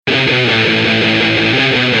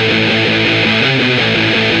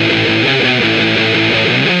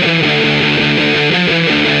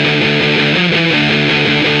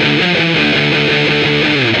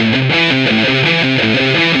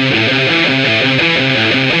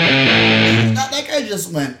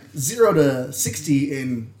just went 0 to 60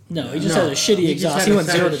 in... No, he just had a shitty exhaust. He went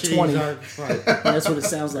 0 to 20. Right. That's what it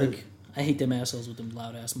sounds like. I hate them assholes with them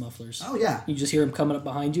loud-ass mufflers. Oh, yeah. You just hear them coming up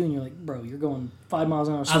behind you, and you're like, bro, you're going 5 miles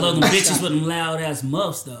an hour. I love them bitches with them loud-ass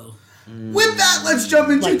muffs, though. With that, let's jump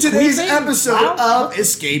into today's episode of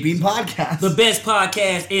Escaping Podcast. The best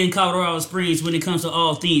podcast in Colorado Springs when it comes to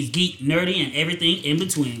all things geek, nerdy, and everything in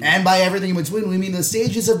between. And by everything in between, we mean the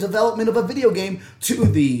stages of development of a video game to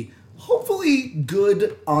the hopefully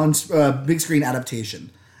good on big screen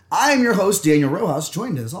adaptation. I am your host, Daniel Rojas,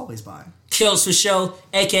 joined as always by... Kills for show,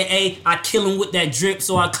 a.k.a. I kill him with that drip,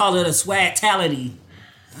 so I call it a swagtality.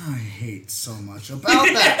 I hate so much about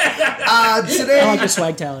that. Today, I like the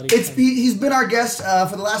swagtality. He's been our guest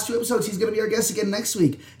for the last 2 episodes. He's going to be our guest again next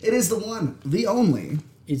week. It is the one, the only.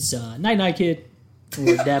 It's Night Night Kid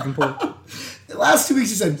or Davenport. The last 2 weeks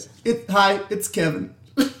he said, hi, it's Kevin.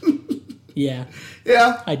 Yeah.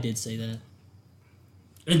 Yeah. I did say that.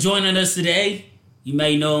 And joining us today, you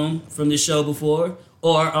may know him from the show before,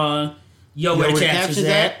 or on Yo, Where the Captures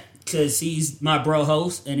At, because he's my bro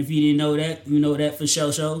host, and if you didn't know that, you know that for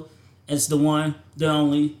show. It's the one, the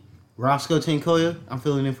only. Roscoe Tinkoya, I'm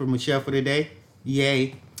filling in for Michelle for today.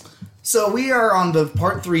 Yay. So we are on the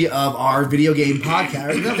part 3 of our video game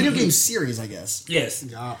podcast, or video game series, I guess. Yes.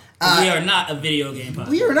 We are not a video game podcast.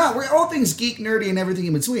 We are not. We're all things geek, nerdy, and everything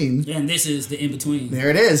in between. And this is the in-between. There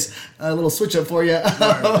it is. A little switch up for you.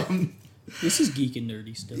 This is geek and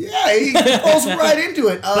nerdy stuff. Yeah, he falls right into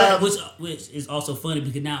it. But which is also funny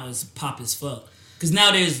because now it's pop as fuck. Because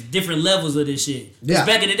now there's different levels of this shit. Because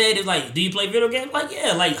back in the day, they're like, do you play video games? Like,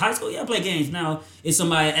 yeah. Like, high school, yeah, I play games. Now, if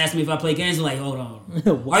somebody asks me if I play games, I'm like, hold on.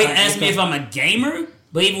 Are you asking me if I'm a gamer?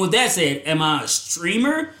 But even with that said, am I a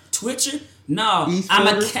streamer? Twitcher? No.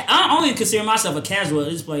 I only consider myself a casual.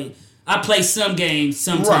 I play some games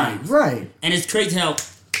sometimes. Right. And it's crazy how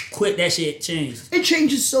quick that shit changed. It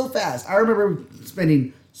changes so fast. I remember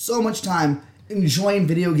spending so much time enjoying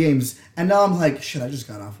video games, and now I'm like, shit, I just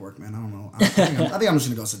got off work, man. I don't know. I think I'm just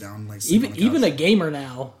gonna go sit down. Like, even a gamer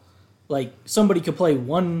now, like somebody could play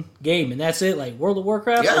one game and that's it, like World of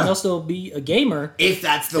Warcraft, and they'll still be a gamer. If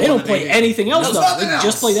that's the they one don't play anything else though. They else.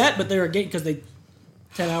 just play that, but they're a game because they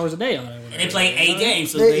 10 hours a day on it. And they play a game,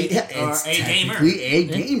 so they are a gamer. A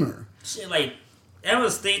gamer. Shit, like that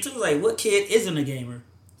was the thing too. Like, what kid isn't a gamer?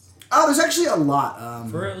 Oh, there's actually a lot.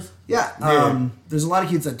 For real? Yeah. There's a lot of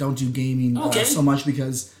kids that don't do gaming so much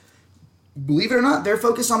because, believe it or not, they're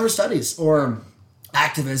focused on their studies or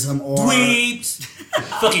activism or... Dweebs!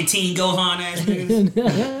 Fucking Teen Gohan ass niggas.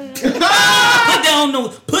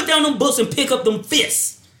 Put down them books and pick up them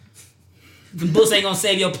fists. Them books ain't gonna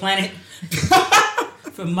save your planet.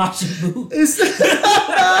 From Majin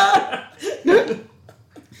Buu.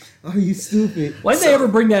 Oh, you stupid. Why did they ever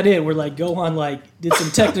bring that in where like Gohan like did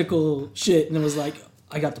some technical shit and it was like,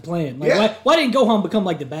 I got the plan. Like, why didn't Gohan become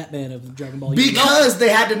like the Batman of Dragon Ball? Because they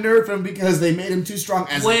had to nerf him because they made him too strong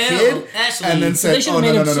as a kid. Actually, and then said, they should have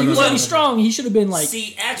made him he was only strong. He should have been like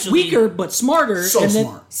weaker but smarter. So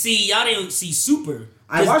smart. See, y'all didn't see Super.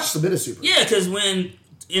 I watched a bit of Super. Yeah, because when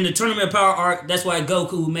in the Tournament of Power arc, that's why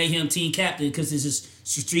Goku made him team captain because it's his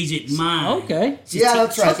strategic mind. Okay. Yeah,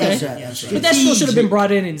 that's right. Okay. That's right. But that still should have been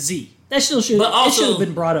brought in Z. That still should. But also, it should have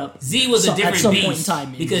been brought up. Z was a different at some beast point in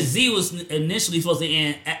time, maybe. because Z was initially supposed to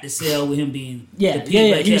end at the cell with him being He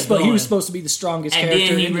was supposed to be the strongest and character.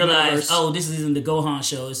 then he in the realized, universe. this isn't the Gohan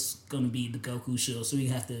show; it's going to be the Goku show. So we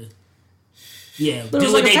have to, But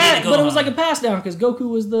it was like a pass down because Goku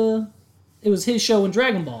was it was his show in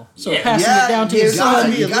Dragon Ball, so passing it down to his son.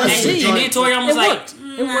 And then Toriyama was like,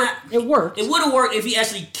 It worked. It would have worked if he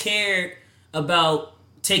actually cared about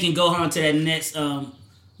taking Gohan to that next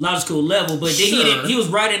logical level, but then he was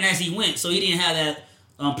writing as he went, so he didn't have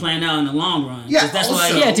that planned out in the long run. Yeah, that's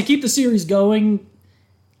to keep the series going.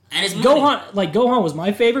 And it's Gohan was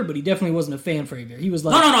my favorite, but he definitely wasn't a fan favorite. He was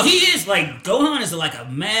like no. He is like Gohan is like a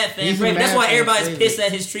mad fan favorite. That's why everybody's pissed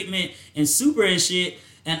at his treatment in Super and shit.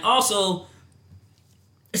 And also,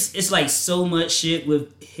 it's like so much shit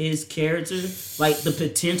with his character, like the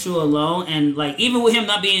potential alone, and like even with him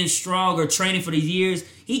not being strong or training for these years,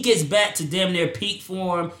 he gets back to damn near peak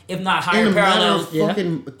form, if not higher parallels.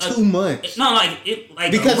 Fucking 2 months.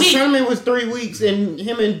 Because the tournament was 3 weeks, and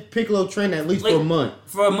him and Piccolo trained at least for a month.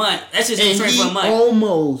 For a month, that's just him training for a month.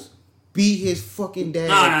 Almost beat his fucking dad.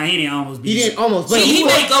 No, he didn't almost beat. He didn't almost. But he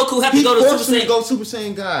made Goku have to go to Super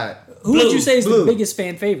Saiyan God. Who would you say is the biggest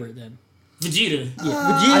fan favorite then? Vegeta.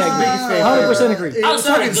 Vegeta's biggest fan. 100% agree. I was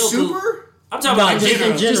talking Super. I'm talking about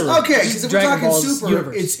in general. Okay, because if we're Dragon talking Ball's Super,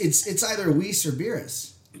 universe. it's either Whis or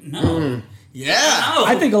Beerus. No. Yeah. No.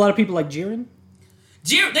 I think a lot of people like Jiren.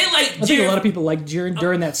 They like I think a lot of people like Jiren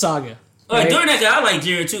during that saga. Right? During that time, I like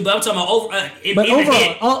Jiren too, but I'm talking about over. But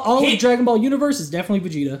overall, all of Dragon Ball universe is definitely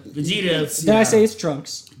Vegeta. Vegeta. Then I say it's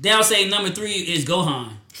Trunks. Then I'll say number 3 is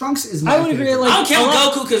Gohan. Trunks is my I would agree. favorite. Like, I don't count a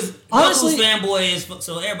lot- Goku because honestly- Goku's fanboy is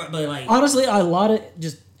so everybody. But like, Honestly, a lot of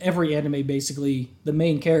just every anime, basically, the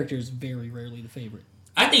main character is very rarely the favorite.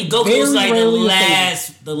 I think Goku very was like rarely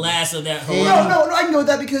the last of that whole. No, I can go with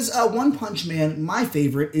that because One Punch Man, my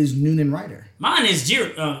favorite is Noonan Rider. Mine is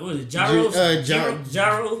Jiro. What is it?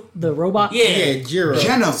 Gyro? The robot? Yeah. Yeah, Jiro.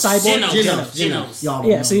 Genos. Cyborg? Genos. Y'all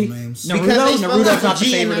don't Yeah, know see? the names. Because Naruto's they spell not out the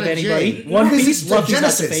G favorite and of not a J. anybody. One Because Piece, it's One Piece not the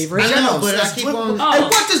Genesis. favorite. I know, Genos, but I that's keep what- on- And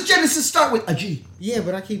what does Genesis start with? A G. Yeah,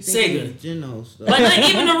 but I keep thinking Genos. But like,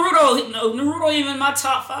 even Naruto even in my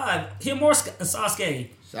top 5. Him or Sasuke.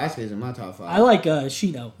 Sasuke's in my top 5. I like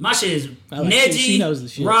Shino. My shit is I like Neji, Shino's the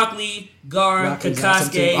shit. Rock Lee, Gar, Rockley's awesome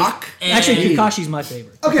Kakasuke. too. Rock? and Actually, Kakashi's my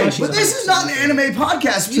favorite. Okay, Kakashi's but this is not an 100% anime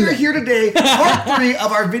podcast. We are here today, part 3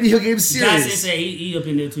 of our video game Guys, series. say he up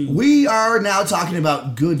in there too. We are now talking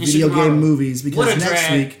about good And video Shikamaru. game movies What a because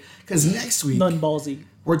drag. next week None ballsy.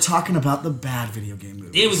 we're talking about the bad video game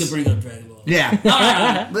movies. Then we could bring up Dragon Ball. Yeah.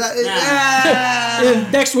 No. But,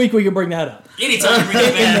 Next week we can bring that up. Anytime you bring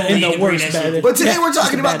it back, in you the can bring worst that shit. bad- but today Yeah, we're just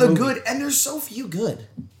talking a about bad the movie. good, and there's so few good.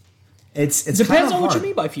 It's Depends kind of on what you hard.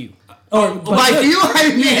 mean by few. Or By good. few, I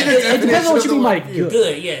mean It depends on what you mean by good.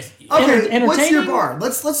 Good, yes. Okay, what's your Entertaining? bar?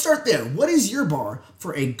 Let's start there. What is your bar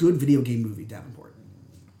for a good video game movie, Davenport?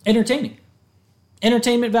 Entertaining.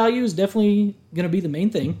 Entertainment value is definitely going to be the main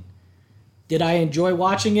thing. Did I enjoy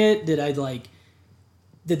watching it? Did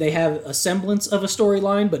they have a semblance of a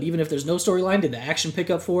storyline? But even if there's no storyline, did the action pick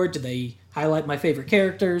up for it? Did they highlight my favorite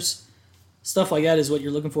characters? Stuff like that is what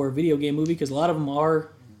you're looking for in a video game movie, because a lot of them are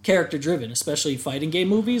character driven, especially fighting game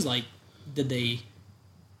movies. Like, did they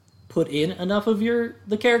put in enough of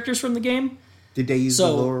the characters from the game? Did they use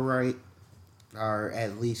So- the lore right? Or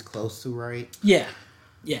at least close to right? Yeah.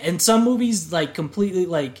 And some movies, like, completely,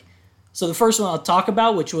 like... So the first one I'll talk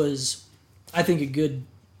about, which was, I think, a good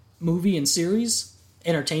movie and series,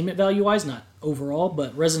 entertainment value-wise, not overall,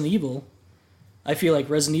 but Resident Evil. I feel like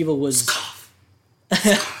Resident Evil was...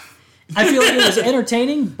 I feel like it was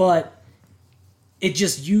entertaining, but it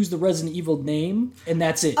just used the Resident Evil name, and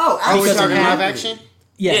that's it. Oh, Are we absolutely. talking live action?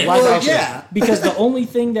 Yeah, Yeah. live Well, action. yeah. Because the only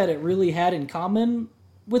thing that it really had in common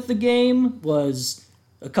with the game was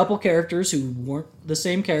a couple characters who weren't the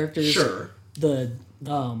same characters. Sure. The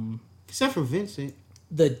Except for Vincent.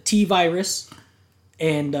 T-Virus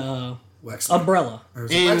and Wexler. Umbrella. Or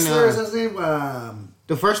is it And, Wexler? Is that his name?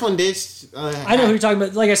 The first one did. I know who you're talking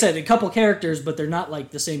about. Like I said, a couple characters, but they're not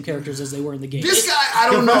like the same characters as they were in the game. This guy,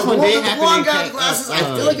 I don't The know. first The one one did with the happen blonde in guy Ca- with glasses. I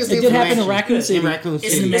uh, feel like his it name did was happen in Mansion. Raccoon City. In Raccoon It's,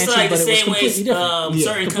 City. in the it's mansion, like the but it was same way completely different.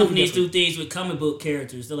 certain completely companies different. do things with comic book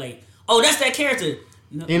characters. They're like, oh, that's that character.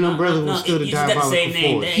 No, And Umbrella was still the it's got the Diabolical same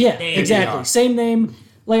name. Force. Yeah, They- exactly. are. Same name.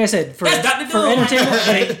 Like I said, for That's Dr. for Doom. entertainment,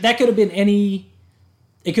 but that could have been any.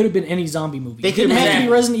 It could have been any zombie movie. They It didn't could have have to be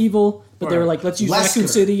been- Resident Evil, but they were Right. like, let's use Wesker. Raccoon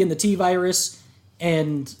City and the T-Virus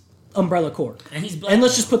and Umbrella Corps, And he's black. and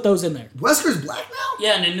let's now. just put those in there. Wesker's black now?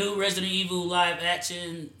 Yeah, and the new Resident Evil live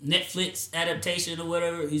action Netflix adaptation or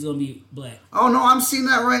whatever, he's gonna be black. Oh, no, I'm seeing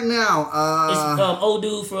that right now. It's old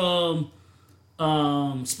dude from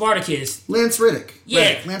Spartacus. Lance Reddick.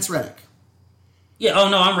 Yeah. Lance Reddick. Yeah. Oh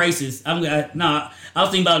no, I'm racist. I was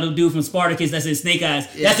thinking about the dude from Spartacus that's in Snake Eyes.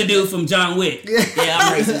 Yeah. That's the dude from John Wick. Yeah,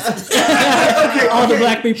 I'm racist. Okay, All the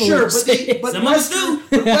black people Sure, are but, snakes. but Some of us Wesker,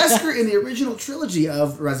 do. but Wesker in the original trilogy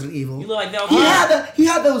of Resident Evil, You look like Val he Kilmer. he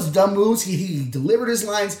had those dumb moves. He delivered his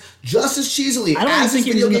lines just as cheesily. I don't as even think his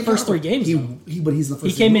he was video in the game first 3 counterpart. games, But he's in the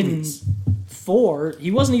first He came three in movies. 4.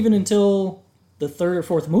 He wasn't even until the 3rd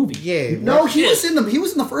or 4th movie. Yeah. No, he Yeah. was in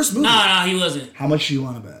the first movie. No, he wasn't. How much do you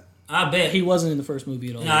want to bet? I bet. He wasn't in the first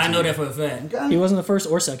movie at all. No, I know that for a fact. Okay. He wasn't in the first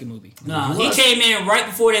or second movie. No, He he was. came in right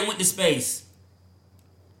before they went to space.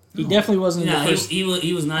 He definitely wasn't in No, the first. he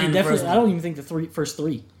was not He in the first definitely. one. I don't even think the first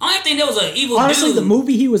 3. I don't think there was an evil Honestly, dude. the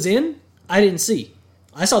movie he was in, I didn't see.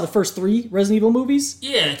 I saw the first 3 Resident Evil movies.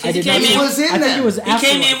 Yeah, 'cause I he did came not. He in. was in I think them. it was He after.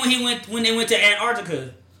 came in when they went to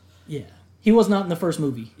Antarctica. Yeah, he was not in the first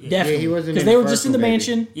movie. Definitely, he wasn't because in they the were first just in the one, maybe.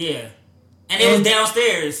 mansion. Yeah, and it was And-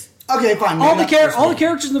 downstairs. Okay, fine. All maybe the not first all the movie.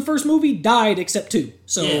 characters in the first movie died except 2.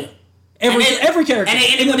 So Yeah. every And they- every character. And they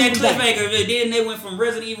in ended the with that movie died. cliffhanger. Then they went from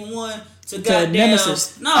Resident Evil 1 to goddamn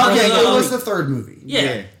Nemesis. No, Okay, No, it no, was no. the third movie.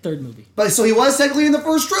 yeah. Third movie But so he was technically in the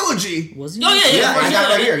first trilogy. was he? Oh yeah, Yeah, I got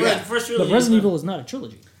it right here, First- yeah. First But trilogy. Resident Evil is not a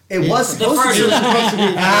trilogy. It was The supposed first to be.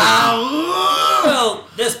 trilogy. Ah, Well,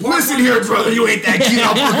 that's part listen one. here, brother. You ain't that cute.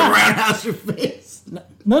 I'll put the roundhouse your face.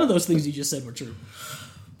 None of those things you just said were true.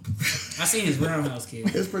 I seen his Roundhouse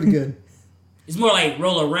kid. It's pretty good. It's more like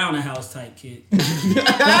roll around the house type kid. That's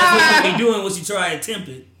what you be doing once you try to tempt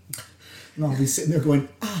it. And I'll be sitting there going,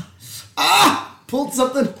 pulled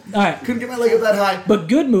something. All right. Couldn't get my leg up that high. But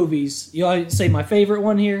good movies. You know, I'd say my favorite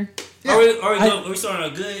one here. Yeah. Are we starting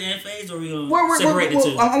a good and phase, or are we going to separate the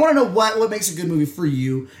two? I want to know what makes a good movie for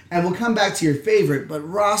you, and we'll come back to your favorite. But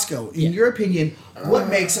Roscoe, in your opinion, what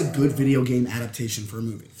makes a good video game adaptation for a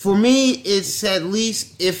movie? For me, it's at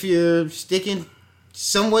least if you're sticking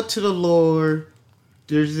somewhat to the lore,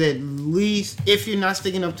 there's at least, if you're not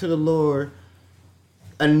sticking up to the lore,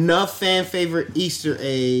 enough fan favorite Easter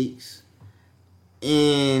eggs,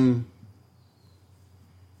 and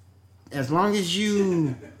as long as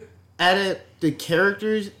you added the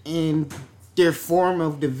characters and their form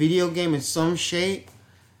of the video game in some shape,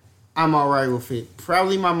 I'm alright with it.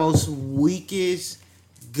 Probably my most weakest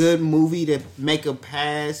good movie to make a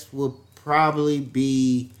pass would probably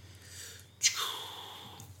be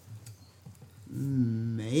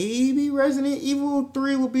maybe Resident Evil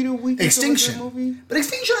 3 would be the weakest Extinction. movie. But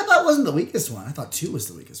Extinction, I thought, wasn't the weakest one. I thought 2 was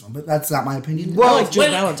the weakest one, but that's not my opinion. Well, I like Jill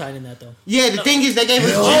wait. Valentine in that, though. Yeah, the thing is, they gave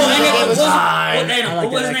us Jill. I like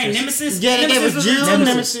What was his that name? actress. Nemesis? Yeah, they gave us was in Jill. two?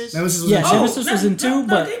 Nemesis. Nemesis was Yeah, in Nemesis- Nemesis was in 2,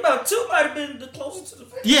 but- think about 2 might have been the closest to the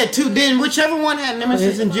face. Yeah, 2. Then whichever one had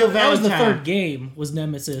Nemesis and Jill That was Valentine. the third game, was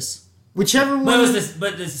Nemesis. Whichever one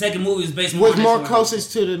But the second movie was based was on more this one.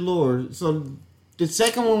 closest to the lore. So the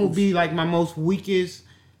second one will be like my most weakest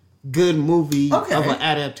good movie Okay. of an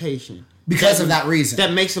adaptation. because of that reason.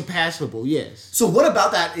 That makes it passable, yes. So what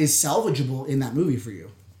about that is salvageable in that movie for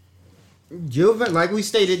you? Like we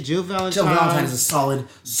stated, Jill Valentine. Jill Valentine is a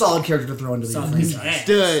solid character to throw into the Solid franchise. ass.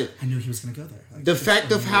 the I knew he was going to go there. the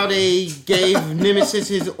fact of how they gave Nemesis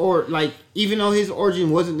even though his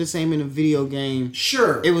origin wasn't the same in the video game,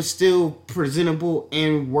 Sure. it was still presentable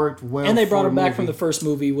and worked well. And they brought for him a back from the movie. first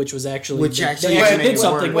movie, which was actually... Which they actually actually made did it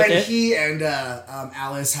something work. with when it. he and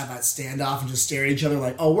Alice have that standoff and just stare at each other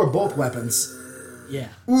like, oh, we're both weapons. Yeah.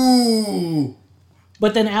 Ooh.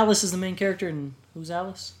 But then Alice is the main character, and who's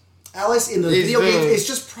Alice? Alice in the It's video game the- is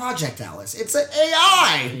just Project Alice. It's an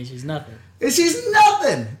AI. She's nothing. She's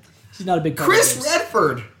nothing. She's not a big part of Chris this.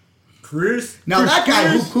 Redford. Chris? Now that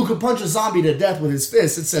guy Chris? who could punch a zombie to death with his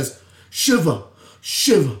fist, it says, Shiva,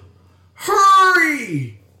 Shiva,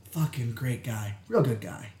 hurry. Fucking great guy. Real good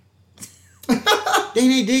guy. Then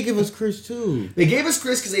they did give us Chris too. They gave us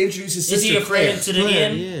Chris because they introduced his Is sister, he a friend Chris. to the Yeah,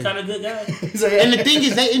 end yeah. kind of good guy? So, yeah. And the thing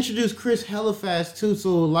is, they introduced Chris hella fast too, so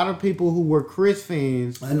a lot of people who were Chris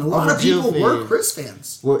fans And a lot or of Jill people were fans Chris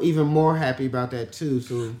fans. were even more happy about that too.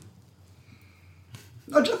 So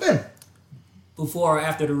No, jump in. Before or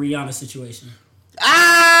after the Rihanna situation?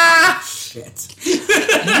 Shit.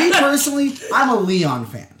 Me personally, I'm a Leon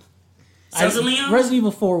fan. Sons of Leon? Resident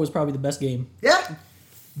Evil 4 was probably the best game, Yeah.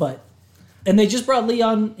 but... And they just brought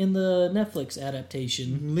Leon in the Netflix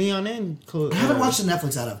adaptation. Leon and Chloe, I haven't watched the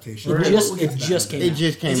Netflix adaptation. It We'll just, get to it that. just came It out.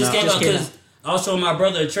 just came It just out. came Just out came because I was showing my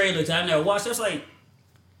brother a trailer because I never watched it. I was like,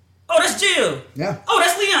 oh, that's Jill. Yeah. Oh,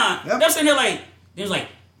 that's Leon. Yep. They're sitting there like, they was like,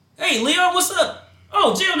 hey, Leon, what's up?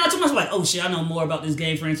 Oh, Jill, not too much. I'm like, oh, shit, I know more about this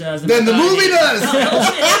game franchise Then the I thought I movie did. does.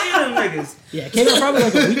 Oh, shit, hell yeah, them niggas. Yeah, it came out probably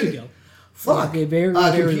like a week ago. Fuck. Okay, very,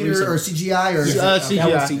 very computer recent. or CGI or CGI. That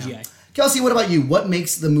was CGI. Kelsey, what about you? What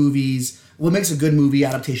makes the movies? What makes a good movie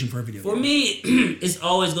adaptation for a video For game? me, it's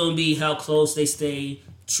always going to be how close they stay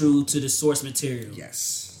true to the source material.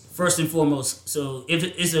 Yes. First and foremost. So if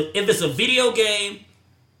it's a video game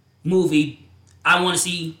movie, I want to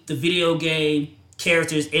see the video game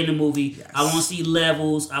characters in the movie. Yes. I want to see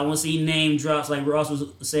levels. I want to see name drops, like Ross was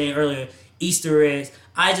saying earlier, Easter eggs.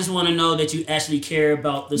 I just want to know that you actually care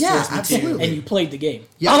about the Yeah, source material. absolutely. And you played the game.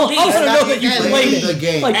 Yeah. I want to know that you And played the it.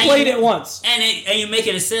 game. Like, And played you- it once. And you make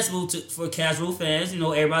it accessible for casual fans. You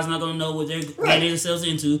know, everybody's not going to know what they're Right. getting themselves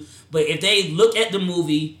into. But if they look at the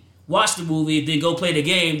movie, watch the movie, then go play the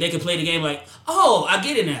game, they can play the game like, oh, I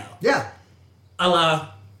get it now. Yeah. A la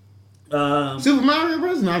Super Mario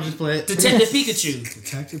Bros. No, I'll just play it. Detective Pikachu.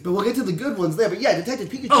 Detective. But we'll get to the good ones there. But yeah, Detective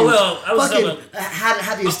Pikachu Oh, well, I was fucking talking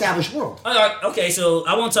had the established world. All right, okay, so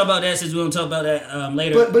I won't talk about that since we're going to talk about that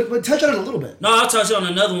later. But touch on it a little bit. No, I'll touch on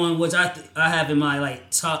another one, which I have in my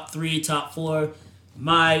like top 3, top 4.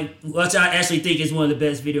 Which I actually think is one of the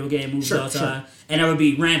best video game movies Sure, of all sure. time, and that would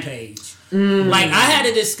be Rampage. Like I had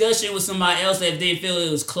a discussion with somebody else that didn't feel it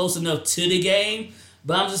was close enough to the game,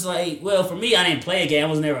 but I'm just like, well, for me, I didn't play a game, I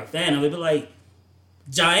was never a fan of it, but like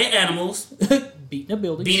giant animals Beating up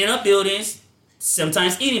buildings. beating up buildings,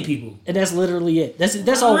 sometimes eating people. And that's literally it.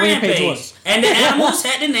 That's all Rampage was. And the animals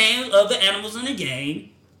had the name of the animals in the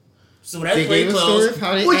game, so that's They pretty gave a story close. of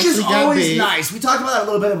how they Which is actually got always big. nice. We talked about that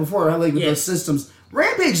a little bit before, like with Yeah. those systems.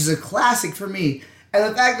 Rampage is a classic for me.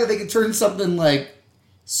 And the fact that they could turn something like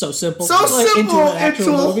So simple. so simple into an actual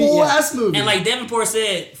into a movie. whole Yeah. ass movie. And like Davenport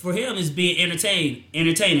said, for him it's being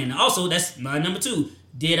entertaining. Also, that's my number 2.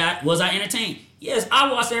 Was I entertained? Yes,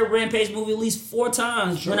 I watched that Rampage movie at least 4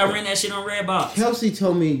 times when I ran that shit on Redbox. Kelsey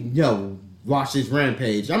told me, yo, watch this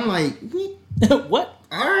Rampage. I'm like, What?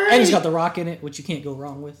 alright. And it's got The Rock in it, which you can't go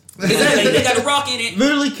wrong with. Exactly, they got a rock in it.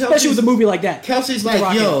 Literally, Especially with a movie like that. Kelsey's With The like,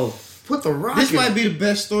 Rock in yo, Put the rock. this in might it. be the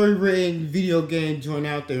best story written video game joint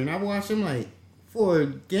out there. And I watched them like, for a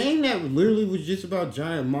game that literally was just about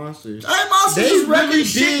giant monsters. Giant monsters just wrecking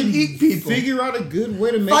shit and eat people. Figure out a good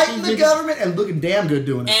way to make Fighting these the government and looking damn good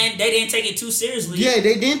doing it. And they didn't take it too seriously. Yeah,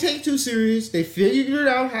 they didn't take it too serious. They figured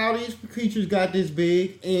out how these creatures got this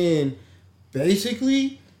big, and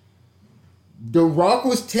basically, The Rock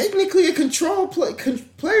was technically a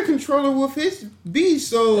player controller with his beast.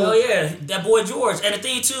 So Oh yeah, that boy George. And the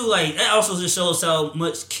thing too, like that also just shows how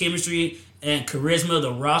much chemistry and charisma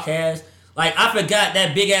The Rock has. Like I forgot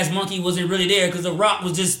that big ass monkey wasn't really there because The Rock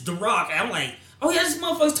was just The Rock. And I'm like, oh yeah, this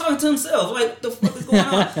motherfucker's talking to himself. Like what the fuck is going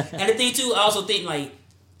on? And the thing too, I also think like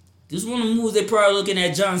this is one of the moves they probably looking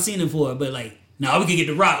at John Cena for, but like. No, we can get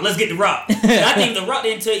The Rock. Let's get The Rock. I think The Rock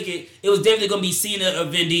didn't take it. It was definitely going to be Cena or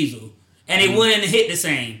Vin Diesel. And it wouldn't hit the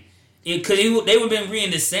same. Because they would have been reading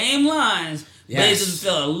the same lines. But it just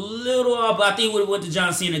felt a little off. But I think it would have went to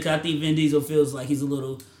John Cena because I think Vin Diesel feels like he's a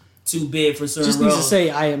little too big for certain Just needs to roles. say,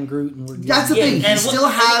 I am Groot, and we're good. That's the Yeah, thing. He and still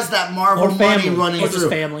what- has that Marvel Or family. money running Or just through.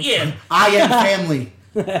 family. Yeah. I am family.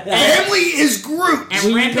 Family is Groot. And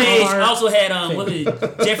We Rampage are also had what was it?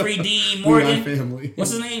 Jeffrey D. We are Morgan. family.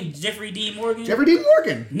 What's his name? Jeffrey D. Morgan? Jeffrey Dean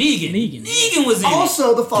Morgan. Negan. Negan was in it.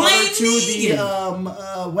 Also the father Playing to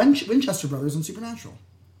Negan. the Winchester brothers on Supernatural.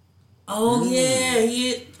 Oh yeah,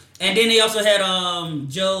 yeah. And then they also had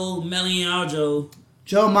Joe Malignaggi.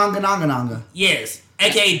 Joe Manganangananga. Yes,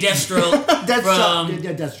 aka Deathstroke. Deathstroke.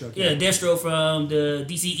 Yeah, Deathstroke. Yeah, Deathstroke from the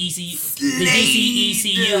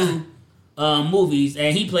DCECU movies,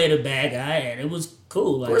 and he played a bad guy, and it was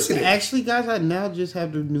cool. Like, course he did. actually, guys, I now just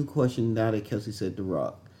have the new question. Now that Kelsey said The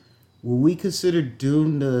Rock, will we consider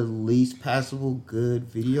Doom the least passable good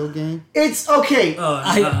video game? It's okay. we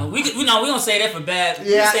don't say that for bad.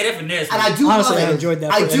 We Yeah. say that for this. And I do Honestly, love I it. enjoyed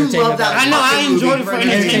that I for do entertainment love that. value. I know, I fucking enjoyed movie it for for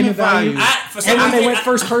entertainment value. for some And when they reason, went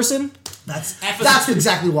first person, That's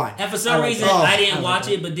exactly why. And for some I like reason, that. I Oh, didn't I watch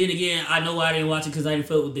like it. But then again, I know why I didn't watch it because I didn't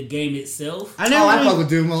feel with the game itself. I never Oh, I really- fuck with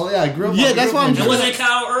Doom. Well, yeah, I grew up. Yeah, I that's grew why up I'm on And Doom. wasn't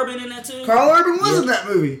Kyle Urban in that too? Carl Urban was in that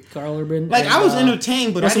movie. Carl Urban. Like, and, I was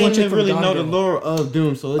entertained, but I what's the one chick didn't from really Gone know the Girl? lore of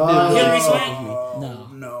Doom, so it didn't Hillary really Swank? fuck with me. No.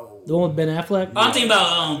 No. The one with Ben Affleck? I'm thinking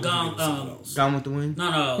about Gone. Gone with the Wind?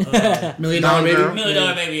 No, $1 Million Gone Baby. Girl. $1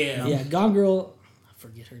 Million Baby. Yeah. Yeah, Gone Girl. I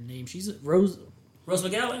forget her name. She's Rose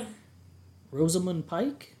McGowan. Rosamund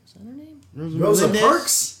Pike? Is that her name? Rosa Menendez?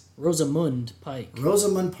 Parks. Rosamund Pike.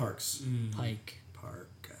 Rosamund Parks. Pike. Park.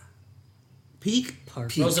 Peak?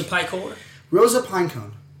 Park. Rosa Picor. Rosa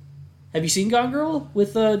Pinecone. Have you seen Gone Girl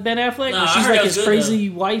with Ben Affleck? No, Where I she's heard like it was his good, crazy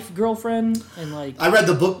wife, girlfriend, and like. I read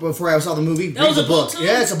the book before I saw the movie. That was Read a the book, too?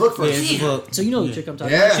 Yeah, it's a book Yeah, first. it's a book. So you know the chick I'm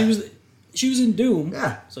talking Yeah. about. She was in Doom.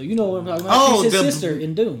 Yeah. So you know what I'm talking about. Oh, She's his the- sister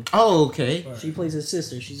in Doom. Oh, okay. She plays his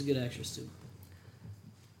sister. She's a good actress too.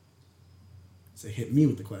 So hit me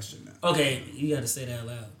with the question now. Okay, you got to say that out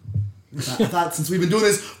loud. I thought since we've been doing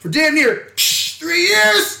this for damn near 3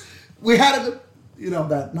 years, we had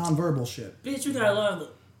that nonverbal shit. Bitch, you got a lot of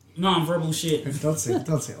non-verbal shit. Don't say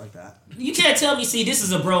it like that. You can't tell me, see, this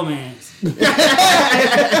is a bromance.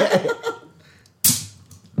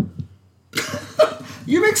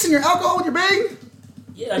 You mixing your alcohol with your bang?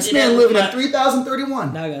 Yeah, I This did man that living with at my-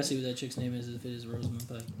 3031. Now I gotta see what that chick's name is. If it is Rosamund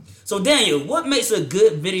Pike. So, Daniel, what makes a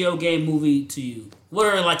good video game movie to you? What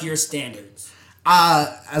are, like, your standards?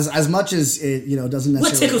 As much as it doesn't What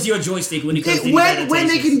necessarily. tickles your joystick when it comes to these when they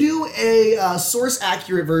adaptations? can do a source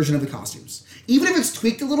accurate version of the costumes, even if it's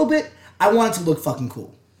tweaked a little bit, I want it to look fucking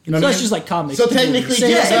cool. You know So what I that's mean? just like comics. So technically, Same-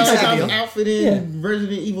 Jill same yeah, type of yeah. deal. outfit in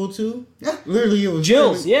Resident Evil 2? Yeah. Literally, it was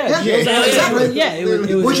Jill's, yeah. Yeah, Jill's yeah, outfit. exactly. Yeah, it was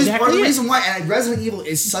Which is exactly part of the it. reason why and Resident Evil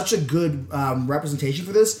is such a good representation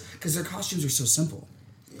for this because their costumes are so simple.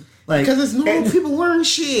 Like Because it's normal and people wearing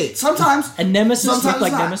shit. sometimes And Nemesis sometimes looked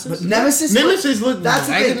like not. Nemesis? But Nemesis Look, that's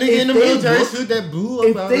the like thing. a nigga in the If they military look- suit that blew up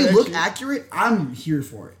If out they of that look shit. accurate, I'm here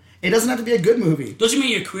for it. It doesn't have to be a good movie. Don't you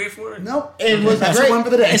mean you're queer for it? Nope. And what's that's great- the one for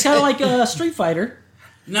the day. It's kind of like Street Fighter.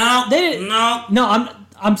 No. They didn't- No. No,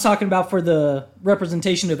 I'm talking about for the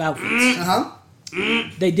representation of outfits. Uh-huh.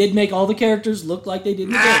 They did make all the characters look like they did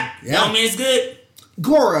in the game. Yeah. Don't mean it's good.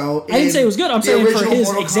 Goro. I didn't say it was good. I'm the saying for original his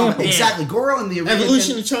Mortal example. Kombat. Exactly. Goro in the original.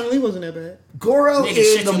 Evolution of Chun Li wasn't that bad. Goro Nigga,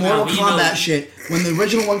 in shut the your Mortal mouth, you Kombat know. shit, when the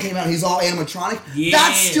original one came out, he's all animatronic. Yeah.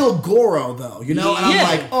 That's still Goro, though, you know? And I'm Yeah.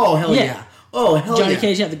 like, oh, hell yeah. Yeah. Oh, hell Johnny yeah.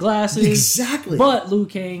 Cage had the glasses. Exactly. But Liu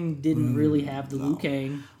Kang didn't really have the Liu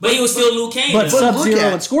Kang. But he was still Liu Kang. But though. Sub Zero look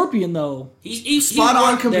at- and Scorpion, though, He's Spot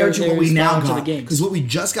on compared to what we there's now spot on to got. the games. Because what we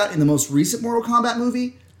just got in the most recent Mortal Kombat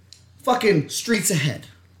movie, fucking Streets Ahead.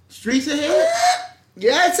 Streets Ahead?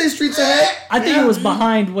 Yeah, I'd say Streets Ahead. I think Yeah. it was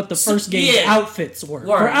behind what the first game's Yeah. outfits were.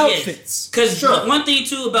 For outfits. Because Sure. one thing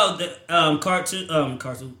too about the cartoon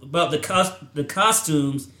about the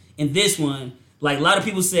costumes in this one, like a lot of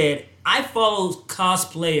people said, I followed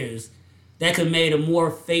cosplayers that could made a more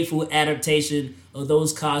faithful adaptation of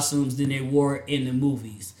those costumes than they were in the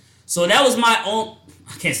movies. So that was my own.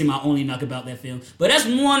 I can't say my only knock about that film, but that's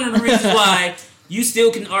one of the reasons why you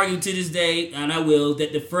still can argue to this day, and I will,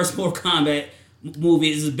 that the first Mortal Kombat movie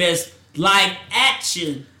is the best live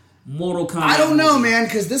action Mortal Kombat. I don't know, movie. man,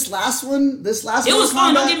 because this last one, It was Mortal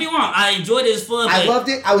fun. Don't Kombat, get me wrong. I enjoyed it. It's fun. I but- loved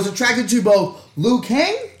it. I was attracted to both Liu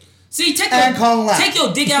Kang. See, take And Kung Lao.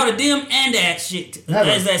 your dick out of them and that shit Never.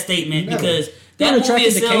 as that statement Never. because You that were movie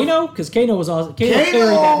attracted to itself. Kano? Because Kano was awesome. Kano Kano- carried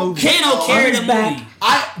that movie. Kano carried On the his movie. back.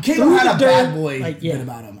 Kano Through had the a dirt, bad boy like, yeah. bit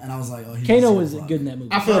about him, and I was like, oh, he Kano deserves was love. good in that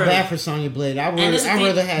movie. I feel Right. bad for Sonya Blade. And that's the I'd thing-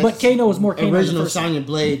 rather have But Kano was more Kano in the original first one. Sonya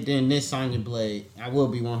Blade than this Sonya Blade. I will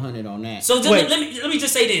be 100 on that. So just, Wait. let me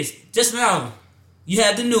just say this. Just now, you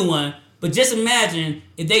have the new one, but just imagine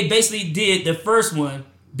if they basically did the first one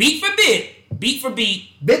beat for beat,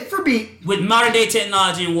 Bit for beat. with modern day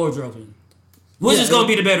technology and wardrobing. Which Yeah, is going to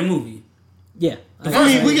be the better movie? Yeah. I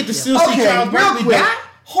mean, we get to still see Okay, Charles real Barkley quick. die.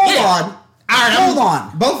 Hold Yeah. on. Hold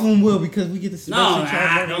on. Both of them will because we get to see No, Charles I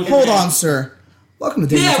Barkley. don't- Hold on, sir. Welcome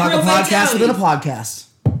to Daniel Yeah, Talk, a real podcast fatality. within a podcast.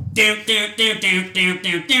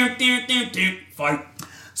 Fight.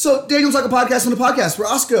 So, Daniel Talk, a podcast within a podcast.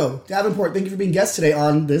 Roscoe Davenport, thank you for being guest today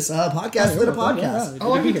on this podcast within a podcast.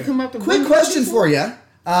 Oh, I get to come out the Quick question for you.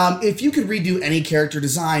 If you could redo any character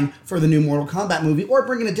design for the new Mortal Kombat movie or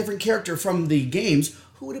bring in a different character from the games,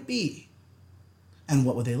 who would it be? And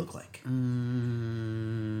what would they look like?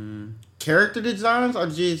 Character designs or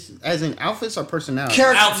just as in outfits or personality?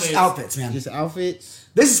 Outfits, man. Just outfits.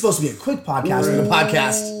 This is supposed to be a quick podcast within a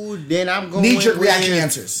podcast. Ooh, then I'm going Knee-jerk with- reaction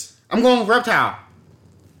answers. I'm going with Reptile.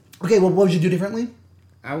 Okay, well, what would you do differently?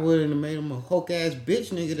 I wouldn't have made him a hulk ass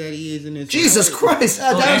bitch nigga that he is in this. Jesus Christ.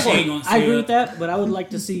 Oh, that shit Davenport. ain't gonna I agree see with that, but I would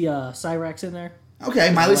like to see Cyrax in there.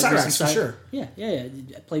 Okay, Miley I'd like to Cyrus, see for sure. Yeah.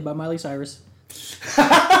 Played by Miley Cyrus.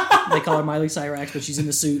 They call her Miley Cyrax, but she's in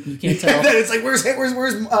the suit, and you can't tell. Then it's like, where's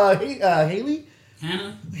Haley?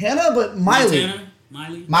 Hannah? Hannah, but Miley. Montana?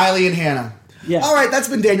 Miley? Miley and Hannah. Yeah. All right, that's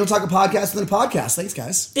been Daniel Talk, a podcast within a podcast. Thanks,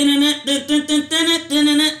 guys.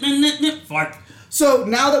 Fart. So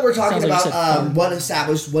now that we're talking Sounds like you about said fun. what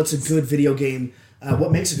established what's a good video game,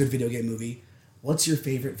 what makes a good video game movie, what's your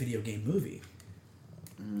favorite video game movie?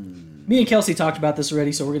 Me and Kelsey talked about this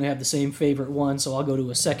already, so we're going to have the same favorite one, so I'll go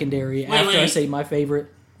to a secondary after I wait. say my favorite.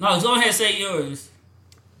 No, go ahead and say yours.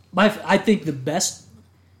 I think the best.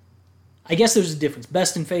 I guess there's a difference,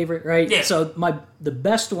 best and favorite, right? Yeah. So the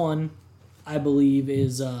best one, I believe,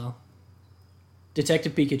 is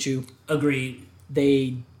Detective Pikachu. Agreed.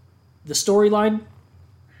 The storyline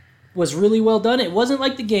was really well done. It wasn't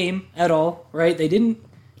like the game at all, right? They didn't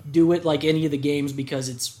do it like any of the games because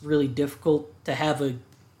it's really difficult to have a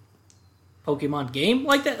Pokemon game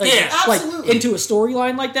like that. Like, Yeah, like absolutely. into a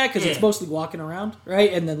storyline like that because it's Yeah. mostly walking around,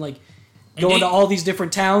 right? And then like And going do to you- all these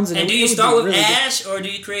different towns. And And do it you would start be with really good. Ash, or do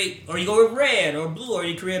you create, or you go with Red or Blue, or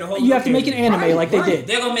you create a whole? You have to new make an character? anime like they right. did.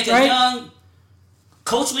 They're gonna make a right? young,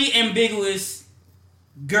 culturally ambiguous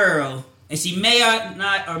girl, and she may or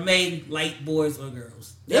not or may like boys or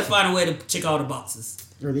girls. They'll find a way to check all the boxes.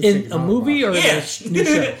 in a movie or Yeah, in a new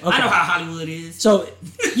show. Okay. I know how Hollywood is. So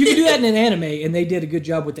you can do that in an anime, and they did a good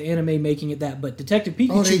job with the anime making it that. But Detective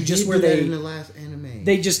Pikachu, Oh, they just did where do that they in the last anime.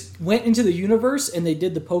 they just went into the universe and they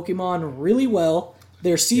did the Pokemon really well.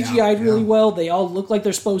 They're CGI'd Yeah, really yeah. well. They all look like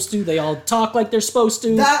they're supposed to. They all talk like they're supposed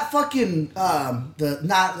to. That fucking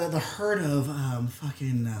the herd of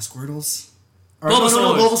fucking Squirtles. Or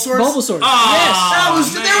Bulbasaurs. Bulbasaurs. Bulbasaur. Oh, Yes. That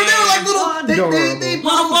was they were like little they Adorable.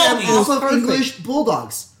 modeled them Little off of Perfect. English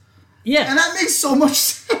bulldogs, Yeah. and that makes so much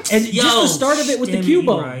sense. And Yo, just the start of it with the Stimmy, you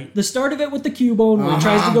Cubone. right. The start of it with the Cubone where he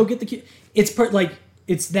tries to go get the Cubone. It's like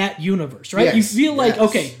it's that universe, right? Yes, You feel like, yes.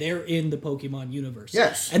 okay, they're in the Pokemon universe.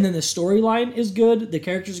 Yes. And then the storyline is good, the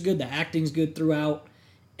characters are good, the acting's good throughout,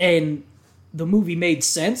 and the movie made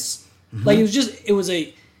sense. Mm-hmm.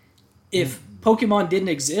 Like if Pokemon didn't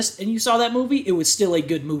exist and you saw that movie, it was still a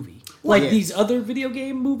good movie. Like yeah. these other video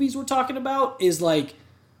game movies we're talking about is like,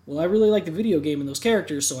 well, I really like the video game and those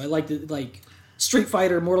characters, so I like the like Street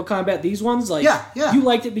Fighter, Mortal Kombat. These ones, like, Yeah. you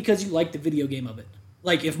liked it because you liked the video game of it.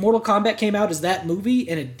 Like if Mortal Kombat came out as that movie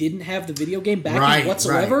and it didn't have the video game backing Right,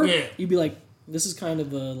 whatsoever, right. Yeah. you'd be like, this is kind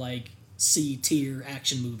of a like C tier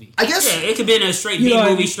action movie. I guess. Yeah, it could be in a straight You B know what I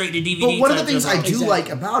movie, mean? straight to DVD. But one of the type things I do Exactly. like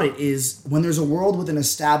about it is when there's a world with an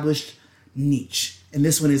established niche, and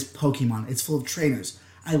this one is Pokemon. It's full of trainers.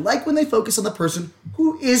 I like when they focus on the person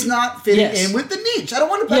who is not fitting Yes. in with the niche. I don't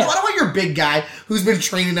want to. Yeah. I don't want your big guy who's been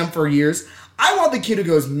training them for years. I want the kid who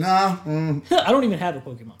goes, nah, I don't even have a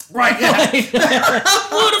Pokemon. right, yeah,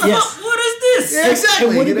 What the Yes. fuck? What is this? Yeah,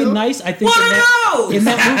 exactly. It would you have been know? nice, I think, What in are that, those? in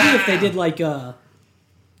that movie if they did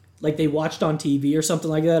like they watched on TV or something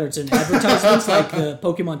like that, or it's in advertisements like the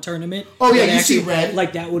Pokemon tournament. Oh, yeah, that you see actually- red.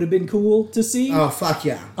 Like that would have been cool to see. Oh fuck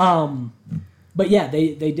yeah! But yeah,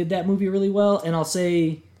 they did that movie really well, and I'll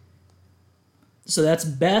say, so that's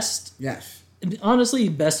best. Yes. Honestly,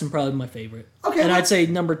 best and probably my favorite. Okay, and well- I'd say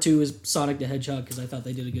number 2 is Sonic the Hedgehog because I thought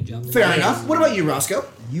they did a good job. with Fair it. enough. What about you, Roscoe?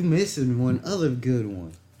 You missing one other good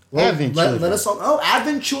one. Well, Advent let Children. us all. Oh,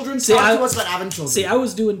 Advent Children. See, Talk I- to us about Advent Children. See, I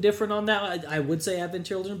was doing different on that. I would say Advent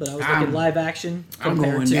Children, but I was looking live action I'm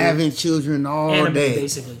compared going to Advent Children all anime, day.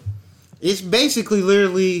 basically. It's basically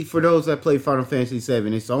literally for those that play Final Fantasy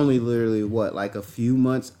VII. It's only literally what, like a few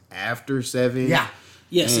months after 7. yeah.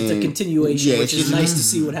 Yes, it's a And- continuation, yeah, which it's is just- nice to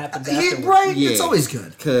see what happens Yeah, afterwards. right. Yeah. It's always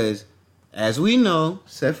good. Because, as we know,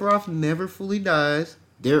 Sephiroth never fully dies.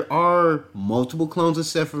 There are multiple clones of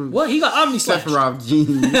Sephiroth. What? He got Omni Slash. Sephiroth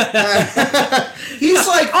genes. He's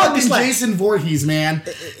like fucking Slash. Jason Voorhees, man.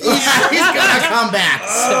 He's gonna come back.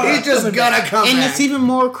 He's just gonna come And back. it's even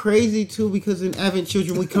more crazy too because in Advent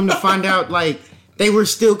Children we come to find out like they were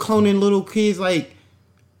still cloning little kids. Like,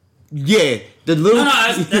 yeah, the little No,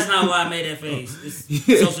 that's not why I made that face.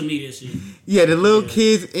 It's social media shit. yeah the little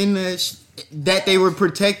kids in the that they were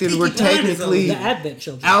protecting were Peaky Blinders, technically The Advent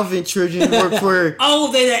Children. Advent Children work for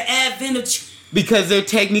Oh, they the advent of. because they're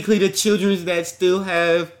technically the children that still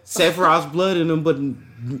have Sephiroth's blood in them, but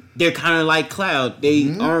they're kind of like Cloud.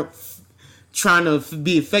 They aren't trying to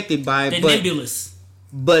be affected by The it, but nebulous.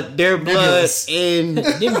 but their blood Nebulous. and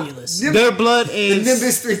Nimbulus. their blood the and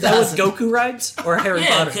Nimbus Is that what 3000. Goku rides? Or Harry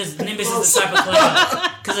Yeah, Potter? because Nimbus is the type of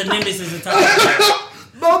clown. Because Nimbus is the type of clown.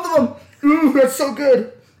 Both of them. Ooh, that's so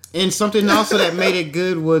good. And something also that made it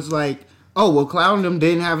good was like, oh, well, Cloud and them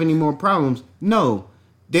didn't have any more problems. No,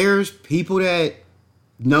 there's people that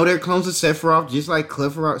know they're clones of Sephiroth, just like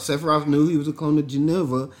Sephiroth knew he was a clone of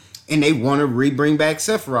Geneva, and they want to bring back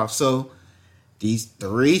Sephiroth. So these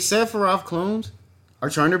 3 Sephiroth clones are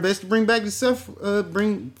trying their best to bring back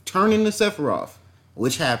the turn into Sephiroth,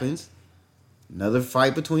 which happens. Another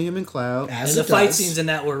fight between him and Cloud. As And the it fight does. scenes in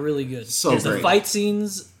that were really good. So Because the great. fight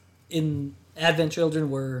scenes in Advent Children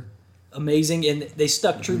were amazing, and they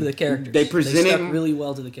stuck true to the characters. They presented- stuck really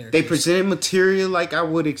well to the characters. They presented material like I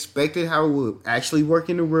would expect it, how it would actually work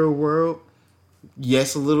in the real world.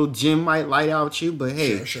 Yes, a little gem might light out you, but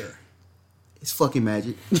hey, Sure. it's fucking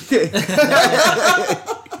magic.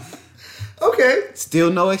 Okay.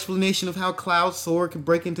 Still no explanation of how Cloud's sword can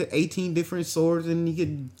break into 18 different swords and you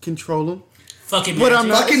can control them. Fucking But magic. I'm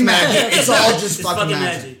not- Fucking magic. It's all just It's fucking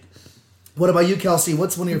magic. What about you, Kelsey?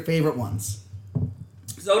 What's one of your favorite ones?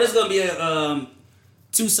 So this is gonna be a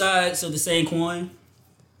 2 sides of the same coin.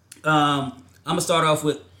 I'm gonna start off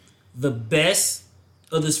with the best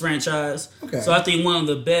of this franchise. Okay. So I think one of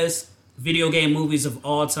the best video game movies of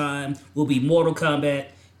all time will be Mortal Kombat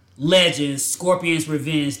Legends: Scorpion's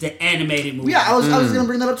Revenge, the animated movie. Yeah, I was gonna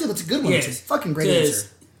bring that up too. That's a good one. Yeah. It's a fucking great 'Cause answer.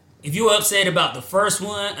 if you were upset about the first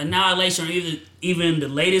one, Annihilation, or even the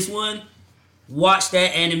latest one, watch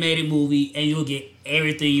that animated movie and you'll get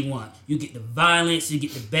everything you want. You get the violence, you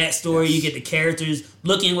get the backstory, you get the characters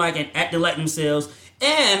looking like and acting like themselves,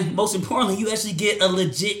 and most importantly, you actually get a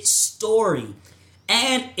legit story.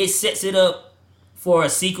 And it sets it up for a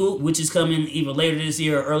sequel, which is coming either later this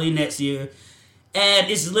year or early next year. And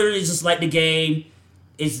it's literally just like the game.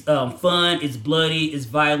 It's fun, it's bloody, it's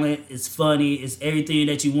violent, it's funny, it's everything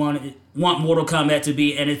that you want Mortal Kombat to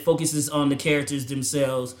be, and it focuses on the characters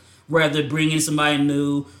themselves, rather bringing somebody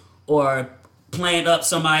new or playing up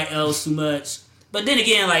somebody else too much. But then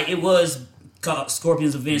again, like, it was called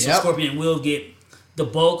Scorpion's Revenge, so Yep. Scorpion will get the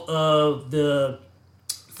bulk of the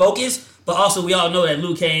focus, but also we all know that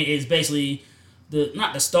Liu Kang is basically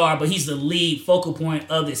not the star, but he's the lead focal point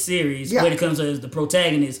of the series Yeah. when it comes to the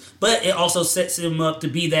protagonist. But it also sets him up to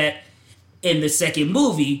be that in the second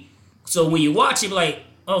movie. So when you watch it, you're like,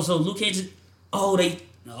 oh, so Liu Kang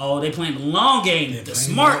they playing the long game, the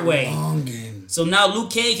smart way. Long game. So now Liu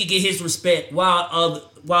Kang can get his respect while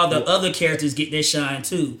while the other characters get their shine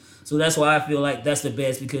too. So that's why I feel like that's the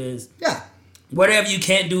best, because whatever you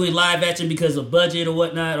can't do in live action because of budget or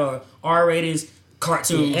whatnot, or R ratings,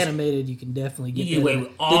 cartoons. Animated, you can definitely get away with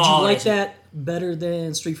all Did you like that. that better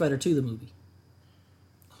than Street Fighter 2, the movie?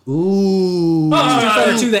 Ooh. Street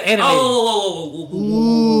Fighter 2, the animated.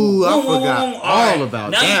 Ooh, I forgot all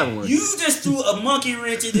about that one. You just threw a monkey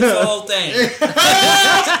wrench in this whole thing.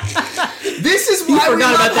 This is why we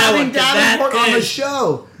forgot love about that having one, 'cause that Davenport on the is-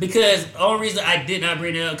 show. Because the only reason I did not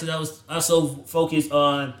bring it up, because I was so focused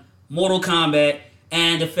on Mortal Kombat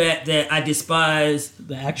and the fact that I despise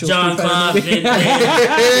The actual John Street Fighter Claude movie. Van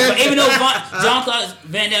Damme. But even though John Claude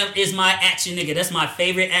Van Damme is my action nigga, that's my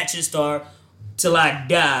favorite action star till I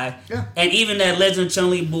die. Yeah. And even that Legend of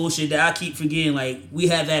Chun-Li bullshit that I keep forgetting, like, we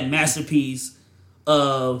have that masterpiece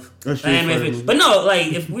of A Street anime. Fighter movie. But no, like,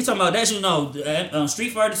 if we're talking about that, you know,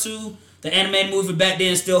 Street Fighter 2, the animated movie back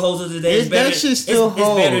then still holds up today. It's That better. shit still it's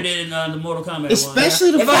better holds. than the Mortal Kombat Especially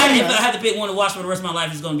one. the If I fight. had to pick one to watch for the rest of my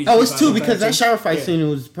life, it's going to be Oh, it's Street two, Fighter. because that shower fight Yeah. scene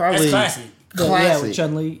was probably That's classic. Yeah, classic. with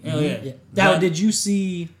Chun-Li. Hell yeah. Now, But- did you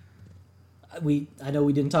see... I know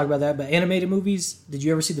we didn't talk about that, but animated movies, did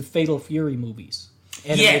you ever see the Fatal Fury movies?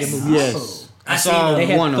 Animated Yes. movies. Yes. I saw seen They them.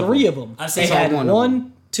 had one of 3 of them. I've They seen had one of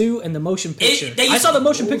 1, 2, and the motion picture. they I used saw to- the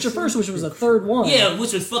motion picture first, which was the third one. Yeah,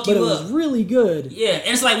 which would fuck but it you was up. really good. Yeah,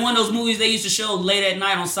 and it's like one of those movies they used to show late at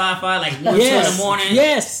night on Sci-Fi, like 1, 2 in Yes. the morning.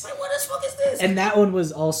 Yes. Like, what the fuck is this? And that one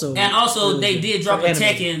was also... And also, really they good did drop for a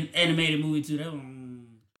animated. Tekken animated movie too. That one.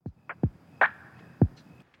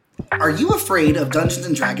 Are you afraid of Dungeons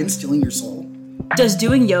and Dragons stealing your soul? Does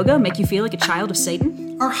doing yoga make you feel like a child of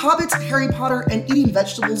Satan? Are hobbits, Harry Potter, and eating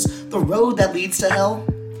vegetables the road that leads to hell?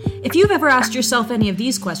 If you've ever asked yourself any of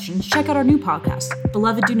these questions, check out our new podcast,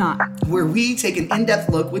 Beloved Do Not. Where we take an in-depth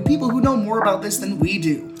look with people who know more about this than we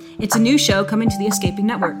do. It's a new show coming to the Escaping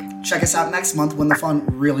Network. Check us out next month when the fun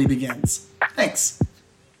really begins. Thanks.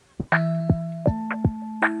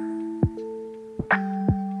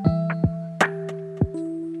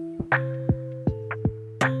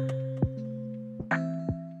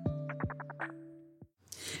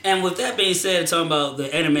 And with that being said, talking about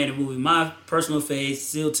the animated movie, my personal fave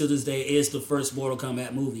still to this day is the first Mortal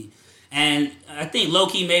Kombat movie. And I think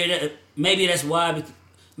low-key maybe that's why.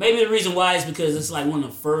 Maybe the reason why is because it's like one of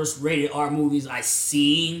the first rated R movies I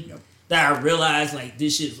seen that I realized like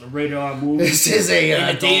this shit's a rated R movie. This is a in the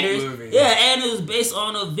adult theaters. movie. Yeah, and it was based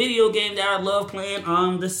on a video game that I love playing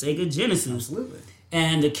on the Sega Genesis. Absolutely.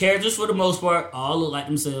 And the characters, for the most part, all look like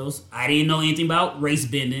themselves. I didn't know anything about race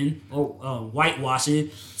bending or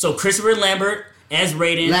whitewashing. So Christopher Lambert as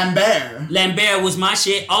Raiden. Lambert was my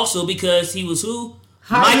shit also because he was who?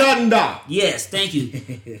 Highlander. Yes, thank you.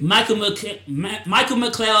 Michael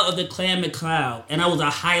McLeod of the Clan McLeod. And I was a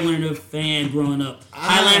Highlander fan growing up.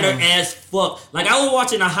 Highlander as fuck. Like, I was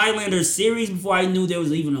watching a Highlander series before I knew there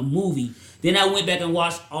was even a movie. Then I went back and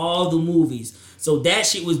watched all the movies. So that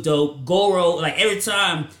shit was dope. Goro, like, every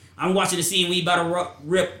time I'm watching the scene, we about to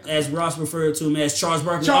rip, as Ross referred to him as Charles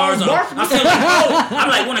Barkley. Charles Barkley. I feel like, oh, I'm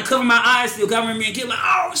like, want to cover my eyes still. I remember me and kid like,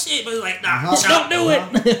 oh shit, but it's like, nah, Don't do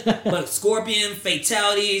it. But Scorpion,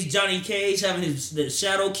 fatalities, Johnny Cage having the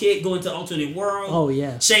shadow kick, going to alternate world. Oh,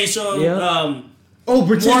 yeah. Shane Shaw, Yeah.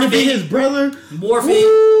 Pretend to be Morphin. his brother.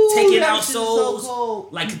 Morphing, taking that out shit's so souls,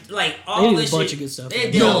 cold. like all They did a this bunch shit. of good stuff. They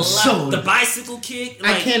did Yo a lot. Soul. The bicycle kick.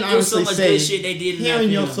 Like, I can't there was so honestly much say good shit they did in that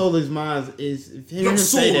hearing Your film. Soul Is Mine is hearing Your him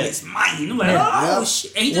soul say that. is mine. I'm like, Yeah. oh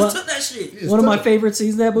shit, and he Well, just took that shit. One of my favorite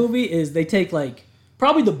scenes in that movie is they take like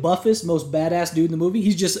probably the buffest, most badass dude in the movie.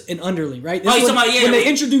 He's just an underling, right? This Oh, is you when, talking about- yeah, when they yeah.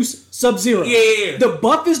 introduce Sub-Zero. Yeah. The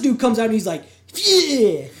buffest dude comes out and he's like,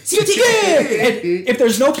 yeah. And if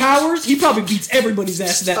there's no powers, he probably beats everybody's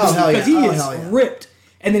ass in that Oh, movie hell because yeah. he Oh, is hell yeah. ripped.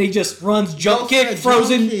 And then he just runs, jump kick, Jump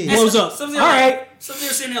frozen, kick. blows up. All Something right. Something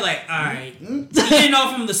sitting there like, all right. You getting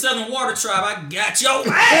off from the Southern Water Tribe, I got your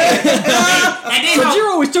ass. And then Sub-Zero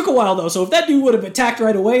always took a while though, so if that dude would have attacked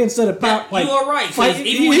right away instead of like, you are right. 'Cause fight,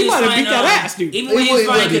 even when he was might have fighting, beat that ass, dude. Even when he He was would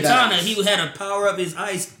fighting beat that Katana, ass. he had to power up his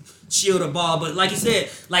ice shield or ball. But like you said,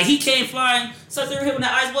 like he came flying, Sub-Zero hit with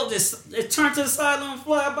that ice ball, just it turned to the side, let him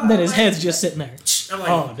fly by. Then his like, head's just sitting there. I'm like,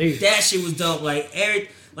 Oh, dude. that shit was dope. Like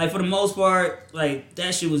for the most part, like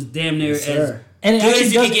that shit was damn near as sir. And it good actually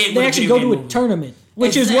as you does, can get they with a actually video go game to a movie. tournament,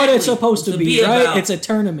 which is what it's Exactly. supposed to To be, be right? about. It's a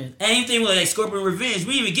tournament. Anything with like Scorpion Revenge,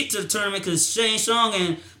 we didn't even get to the tournament because Shane Song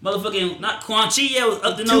and motherfucking not Quan Chi yeah, was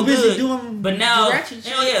up to no Too busy good. doing But now, ratchet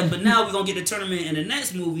shit. hell yeah, but now we're gonna get the tournament in the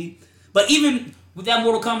next movie. But even with that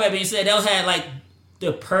Mortal Kombat being said, they'll had like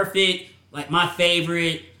the perfect, like my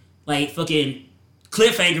favorite, like fucking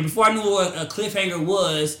cliffhanger. Before I knew what a cliffhanger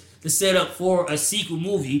was, the setup for a sequel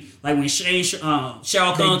movie. Like when Shao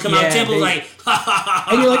Kahn come out of temple, like, ha ha ha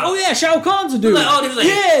ha. And you're like, oh yeah, Shao Kahn's a dude. Like, oh, they was like,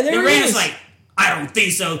 yeah, there it he is. is. Like, I don't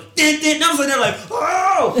think so. Then I was like, they're like,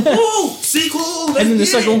 oh, sequel. And then the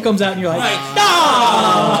second one comes out, and you're like,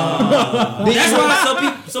 That's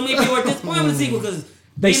why so many people are disappointed with the sequel because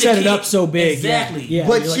they set it up so big. Exactly. Yeah.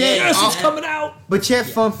 But You're like, yet- yes, it's coming out. But yet,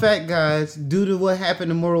 fun fact, guys, due to what happened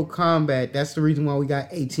to Mortal Kombat, that's the reason why we got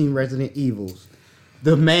 18 Resident Evils.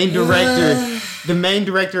 The main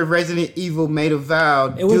director of Resident Evil made a vow.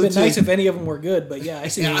 It would have been nice if any of them were good, but yeah, I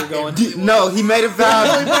see where you're going. No, he made a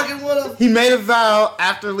vow. fucking would've. He made a vow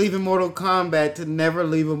after leaving Mortal Kombat to never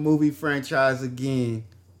leave a movie franchise again,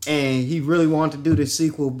 and he really wanted to do the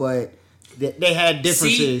sequel, but they had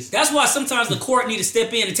differences. See, that's why sometimes the court need to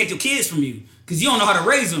step in and take your kids from you. Because you don't know how to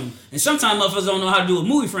raise them. And sometimes motherfuckers don't know how to do a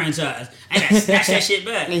movie franchise. And that's that shit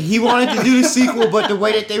back. And he wanted to do the sequel, but the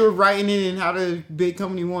way that they were writing it and how the big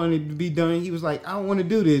company wanted it to be done, he was like, I don't want to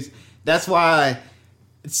do this. That's why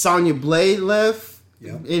Sonya Blade left,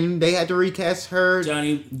 and they had to recast her.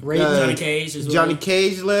 Johnny Cage as well. Johnny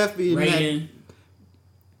Cage left. Raiden.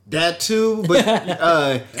 That too, but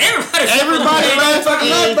Everybody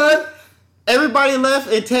everybody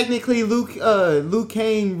left, and technically Liu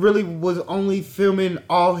Kang really was only filming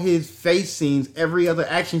all his face scenes. Every other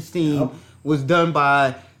action scene was done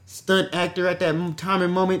by stunt actor at that time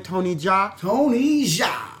and moment, Tony Jaa. Tony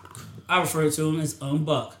Jaa. I refer to him as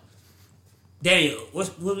Buck. Daniel,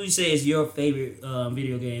 what would you say is your favorite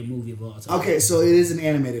video game movie of all time? Okay, so it is an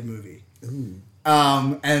animated movie.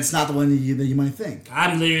 And it's not the one that you might think.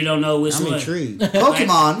 I literally don't know which I'm one. intrigued.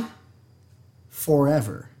 Pokemon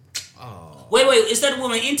Forever. Wait, is that the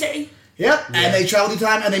one with Entei? Yep, and they travel through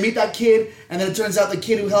time and they meet that kid, and then it turns out the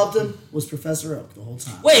kid who helped him was Professor Oak the whole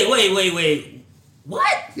time. Wait. What?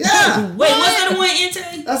 Yeah! Wait, what's that the one with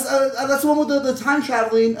Entei? That's the one with the time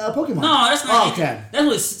traveling Pokemon. No, that's not Oh, okay. That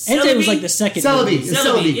was Entei was like the second Celebi. movie. It's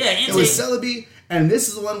Celebi, Celebi. yeah, It was Entei. Celebi, and this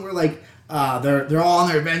is the one where like they're all on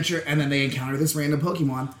their adventure, and then they encounter this random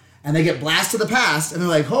Pokemon, and they get blasted to the past, and they're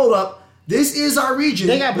like, "Hold up, this is our region.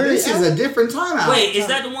 They got but this buried is a different time out." Wait, is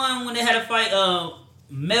that the one when they had to fight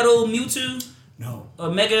Metal Mewtwo? No.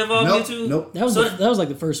 Or Mega Evolved Mewtwo? Nope. That was So- that was like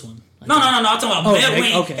the first one. No, I'm talking about Metal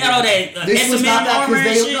Wing. okay. Had all that This was not X-Men that armor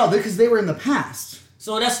and shit. because they were in the past.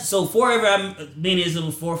 So Forever, then is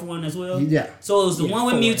the fourth one as well? Yeah. So it was the one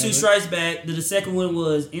with Mewtwo Forever. Strikes Back. The second one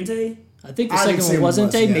was Entei? I think the I think second one was second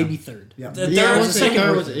one Entei, was, maybe third. Yeah. The Yeah, third I was was the saying second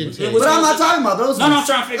third one. was Entei. It But I'm not talking about those No, I'm ones.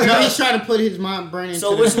 trying to figure No, out. he's trying to put his brain into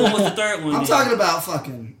So which one was the third one? I'm then? talking about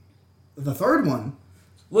fucking the third one.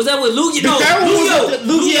 Was that with Lugia? No, third one was Lugia.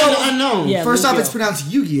 Lugia and the Unknown. Yeah, First off, Lugia. it's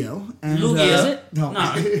pronounced Yu-Gi-Oh. And, Lugia, is it? No.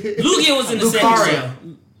 Nah. Lugia was in the second Lucario. show.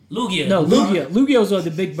 Lugia. No, Lugia. Lugia was the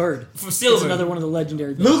big bird. For It's Silver. another one of the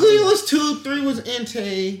legendary birds. Lugia was 2, 3 was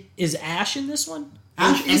Entei. Is Ash in this one?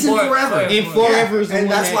 Ash And is in Forever. Forever. In Forever is the and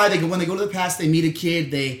one that's that- why when they go to the past, they meet a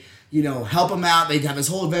kid. They help him out. They have this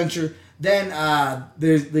whole adventure. Then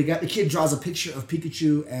the kid draws a picture of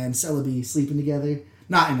Pikachu and Celebi sleeping together.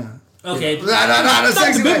 Not in a Okay. not in a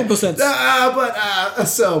sexy the way. biblical sense.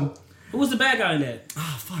 So Who was the bad guy in that?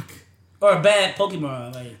 fuck. Or a bad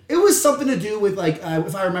Pokemon? Like, It was something to do with like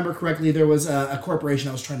if I remember correctly, there was a corporation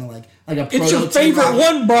that was trying to like a proto It's your Team favorite Rocket.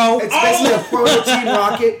 one, bro. It's basically a proto Team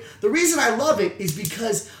Rocket. The reason I love it is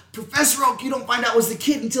because Professor Oak, you don't find out was the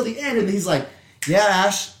kid until the end, and he's like, "Yeah,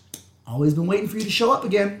 Ash, always been waiting for you to show up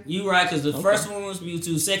again." you right, because the first one was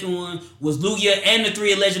Mewtwo, second one was Lugia and the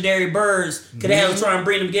three legendary birds. Because they had to try and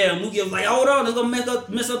bring them together. And Lugia was like, hold on, it's going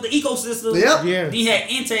to mess up the ecosystem. Yep. Yeah. Then you had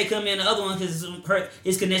Entei come in, the other one, because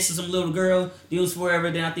his connection to some little girl. It was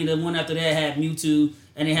Forever. Then I think the one after that had Mewtwo,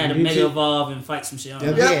 and they had to Mewtwo. Mega Evolve and fight some shit. I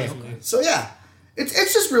don't Yep. know. Yeah. So yeah.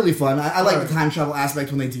 It's just really fun. I like the time travel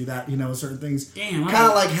aspect when they do that, certain things. Damn, Kind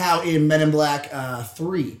of like how in Men in Black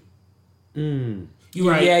 3. You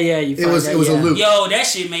right. Yeah, you It was a loop. Yo, that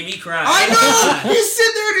shit made me cry. I know! He's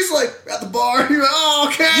sitting there and he's like, at the bar, you're like, oh,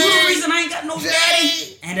 okay. You the reason I ain't got no daddy.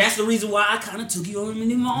 Daddy. And that's the reason why I kind of took you over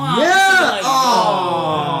in my arms. Yeah. Like,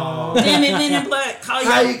 Oh. damn it, Men in Black. How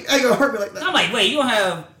How you? you gonna hurt me like that? I'm like, wait, you don't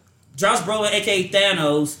have Josh Brolin, aka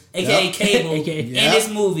Thanos, aka Yep. Cable, AKA. in Yep. this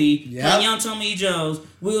movie. Yep. Young Tommy Lee Jones,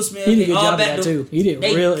 Will Smith, He did a good all job of back that to- too. He did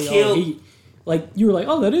they really. killed- Like you were like,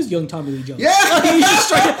 oh, that is young Tommy Lee Jones. Yeah. He just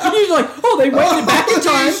straight, he was like, oh, they ran it back in Holy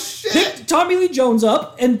time, shit. picked Tommy Lee Jones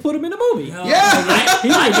up, and put him in a movie. Yeah. He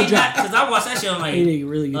did a good job. Because I watched that shit on He did a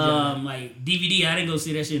really good job. like DVD. I didn't go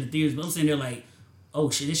see that shit in the theaters, but I'm sitting there like,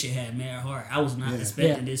 oh shit, this shit had mad heart. I was not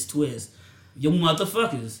expecting Yeah. this twist. You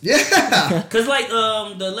motherfuckers. Yeah. Cause like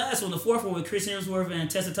the last one, the fourth one with Chris Hemsworth and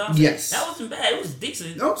Tessa Thompson. Yes. That wasn't bad. It was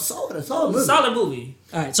decent. No, solid. A solid movie. Solid movie.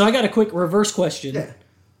 All right, so I got a quick reverse question. Yeah.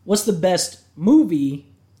 what's the best movie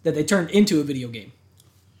that they turned into a video game?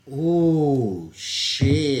 Oh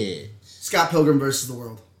shit! Scott Pilgrim versus the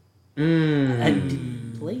World. I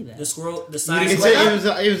didn't play that. The side It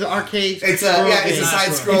was an arcade. It's a side scroller. It's a side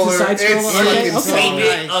scroller. Okay, fucking so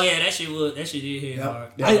okay. nice. Oh yeah, that shit did hit hard.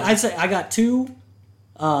 Yep. I'd say I got 2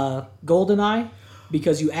 GoldenEye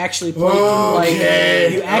because you actually play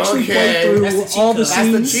play through That's the all the cheat code. That's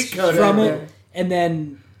the scenes cheat code from right it, there. and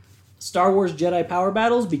then Star Wars Jedi Power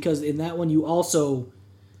Battles because in that one you also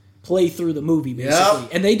play through the movie basically,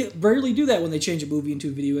 and they rarely do that when they change a movie into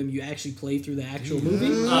a video game. You actually play through the actual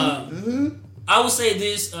movie. I would say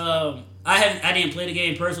this. I didn't play the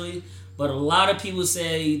game personally, but a lot of people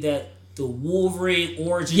say that the Wolverine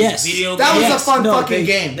Origins video game. That was Yes. a fun No, fucking they-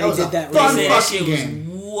 game. they That was did a that fun really They said that fucking shit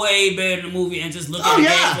game. was way better than the movie, and just looking at Oh, the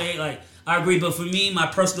yeah. gameplay, like I agree. But for me, my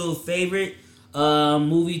personal favorite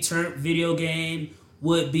movie turned video game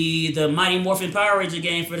would be the Mighty Morphin Power Ranger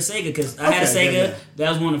game for the Sega, because I had a Okay, Sega. yeah. That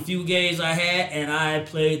was one of the few games I had, and I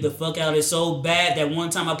played the fuck out of it so bad that one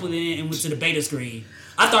time I put it in and went to the beta screen.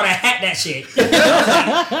 I thought I hacked that shit.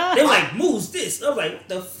 They were like, moves this. I was like, what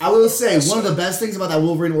the fuck? I will say, one of the best things about that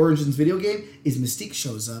Wolverine Origins video game is Mystique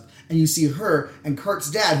shows up, and you see her and Kurt's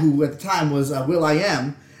dad, who at the time was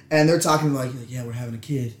Will.i.am, and they're talking like, yeah, we're having a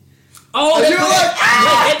kid. Oh, And they you're put, like,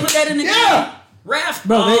 that, they put that in the Yeah. game. Raph.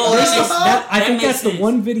 Bro, oh, I think makes that's the sense.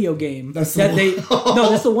 one video game That's the that one. they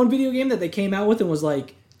that's the one video game that they came out with and was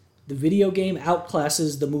like the video game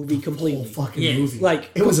outclasses the movie completely. Whole fucking Yeah. movie. Like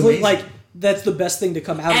it was complete- amazing. like that's the best thing to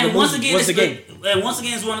come out of And the once movie again, was the game.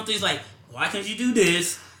 it's one of the things like, why can't you do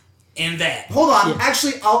this and that? Hold on, Yeah.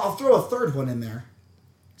 actually, I'll throw a third one in there.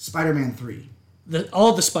 Spider-Man 3.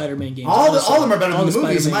 All the Spider-Man games. All of them are better all than the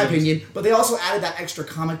movies, in my Spider-Man games. opinion. But they also added that extra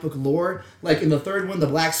comic book lore. Like in the third one, the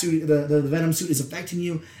black suit, the Venom suit is affecting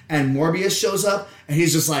you, and Morbius shows up, and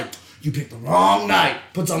he's just like, "You picked the wrong night."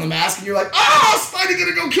 Puts on the mask, and you're like, "Ah, Spidey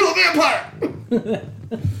gonna go kill a vampire."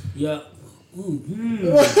 Yeah. Ooh,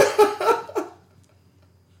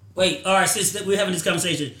 Wait, all right, since we're having this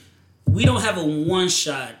conversation, we don't have a one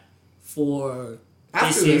shot for this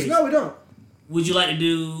After series. this, no, we don't. Would you like to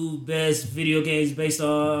do best video games based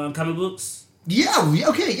on comic books? Yeah,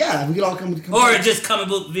 okay, yeah. We could all come. Or just comic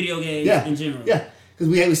book video games yeah, in general? yeah. Because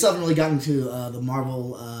we still haven't really gotten to the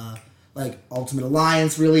Marvel like Ultimate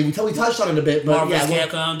Alliance. Really, we touched on it a bit, but Marvel's yeah,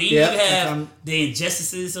 Capcom. Then you yeah, have Capcom. the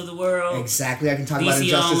Injustices of the world. Exactly. I can talk about DC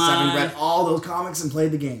Injustice. Online. I've read all those comics and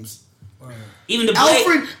played the games. Even the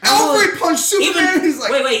Blade. Alfred punched Superman. He's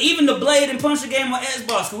like, wait, even the Blade and Punisher game on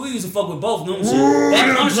Xbox, because we used to fuck with both of them.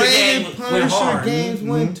 That Punisher game went hard. games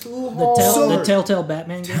went too The, hard. the Telltale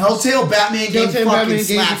Batman games. Telltale Batman game Telltale fucking Batman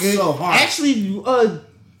games are slaps good. so hard. Actually,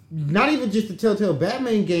 not even just the Telltale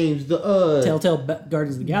Batman games. The Telltale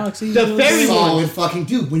Guardians of the Galaxy. The fairy solid fucking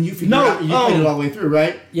dude. When you figure No, out, you played it all the way through,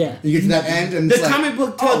 right? Yeah. You get to that end and the it's like, comic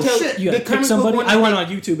book oh Telltale. shit. You the gotta pick comic book somebody. one I that went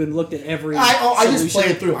they- on YouTube and looked at every. I just solution.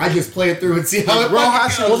 play it through. I just play it through and see how it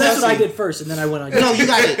Rojas goes. Well, that's what I Jesse. did first, and then I went on. No, you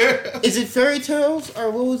got it. Is it Fairy Tales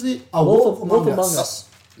or what was it? A Wolf Among Us.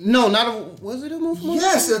 No, not a. Was it a Wolf Among Us?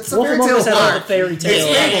 Yes, it's a Wolf fairy Among tale Us had all the part. fairy tales.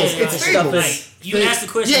 It's Fables. Like, you asked the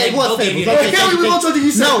question. Yeah, it they was both gave Fables. you Okay. the- Yeah, we both told you. You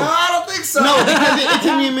said, No. no, I don't think so. No, because it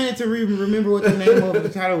took me a minute to remember what the name of the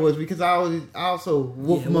title was because I also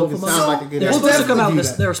Wolf Yeah, Among Wolf Us Among sounds Us. like a good They were We'll idea. supposed to come out. definitely do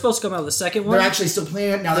that. They were supposed to come out the second one. They're actually still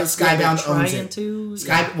playing it now that They're Skybound owns trying it. to.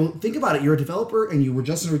 Well, think about it. You're a developer and you were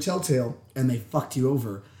just under Telltale and they fucked you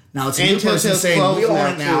over. Now it's a And new person Telltale's saying we closed own now,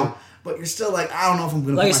 it now, too. but you're still like, I don't know if I'm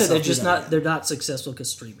going to. Like I said, they're not successful because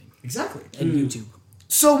streaming Exactly. and YouTube.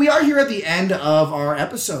 So we are here at the end of our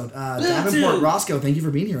episode. Davenport dude. Roscoe, thank you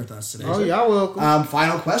for being here with us today. Oh, sir. y'all welcome.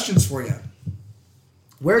 Final questions for you.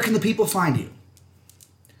 Where can the people find you?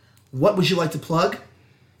 What would you like to plug?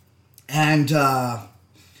 And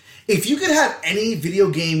if you could have any video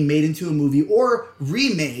game made into a movie or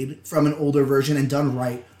remade from an older version and done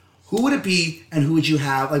right, who would it be and who would you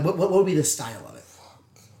have? Like, what would be the style of it?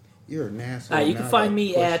 You're an asshole. You Now can I find got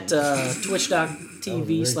me questions. at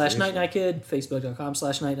twitch.tv/NightNightKid,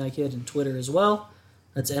 facebook.com/NightNightKid, and Twitter as well.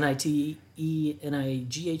 That's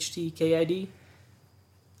NITENIGHTKID.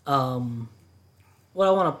 What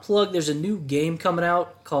I want to plug, there's a new game coming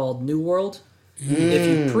out called New World. If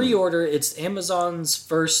you pre-order, it's Amazon's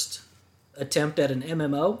first attempt at an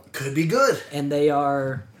MMO. Could be good. And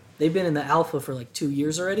they've been in the alpha for like 2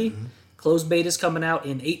 years already. Closed beta's coming out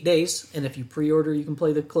in 8 days, and if you pre-order, you can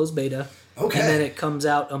play the closed beta. Okay. And then it comes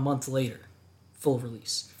out a month later, full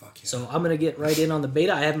release. Fuck yeah. So I'm gonna get right in on the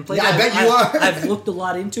beta. I haven't played. Yeah, it. I bet you are. I've looked a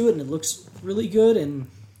lot into it, and it looks really good. And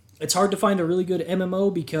it's hard to find a really good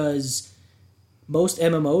MMO because most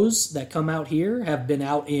MMOs that come out here have been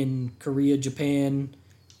out in Korea, Japan,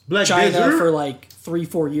 China Desert? for like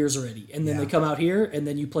 3-4 years already, and then Yeah. they come out here, and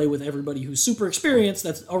then you play with everybody who's super experienced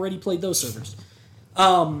that's already played those servers.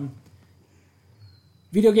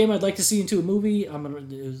 Video game I'd like to see into a movie. It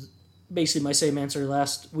was basically my same answer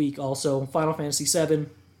last week. Also, Final Fantasy VII.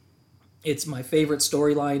 It's my favorite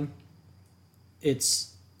storyline.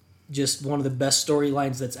 It's just one of the best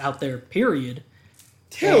storylines that's out there. Period.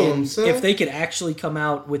 Tell And them, son. if they could actually come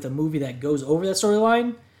out with a movie that goes over that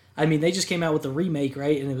storyline. I mean, they just came out with the remake,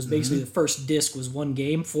 right? And it was basically the first disc was one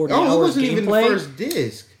game, 40 Oh, it hours wasn't gameplay. even the first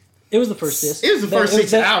disc. It was the first disc. It was the first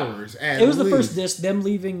 6 that- hours. It was the first disc. Them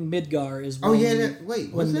leaving Midgar is. Oh when- yeah,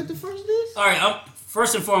 was that the first disc? All right.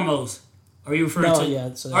 First and foremost, are you referring No, to?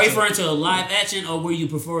 yeah, so are you that's referring to a live action, or were you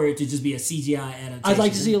prefer it to just be a CGI adaptation? I'd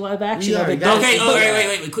like to see a live action Yeah, of it. that- Okay. But- Oh,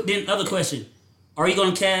 wait. Then other question: are you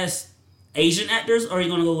going to cast Asian actors, or are you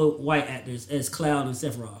going to go with white actors as Cloud and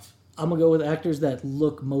Sephiroth? I'm gonna go with actors that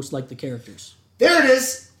look most like the characters. There it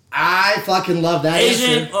is. I fucking love that Asian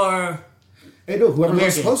answer. or Hey, no, whoever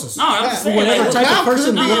looks American? closest. No, I'm just saying. Whatever like, type Cloud of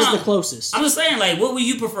person could- looks no. the closest. I'm just saying, like, what would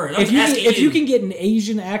you prefer? I'm If you asking if you can get an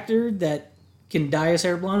Asian actor that can dye his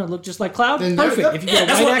hair blonde and look just like Cloud, Then there you perfect. go. If you Yeah, get a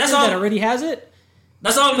that's white what- actor that's all- that already has it,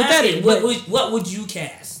 That's all I'm Pathetic, asking. but- What would you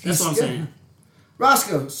cast? That's what I'm Yeah. saying.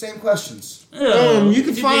 Roscoe, same questions. You can You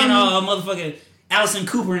find- being motherfucking Allison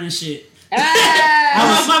Cooper and shit.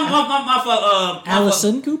 My fault.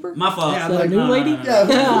 Allison Cooper, My fault. Yeah, the like, new lady. Yeah,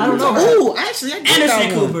 I don't know. Oh, actually, I did that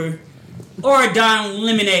Anderson one. Cooper or Don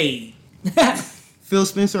Lemonade. Phil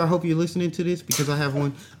Spencer, I hope you're listening to this because I have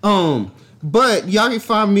one. But y'all can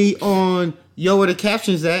find me on Yo Where the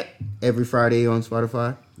Captions At every Friday on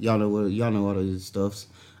Spotify. Y'all know all of this stuffs.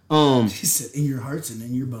 He said, in your hearts and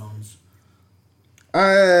in your bones.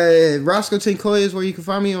 Roscoe Tinkoya is where you can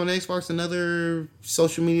find me on Xbox and other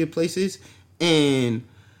social media places. And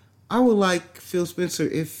I would like Phil Spencer,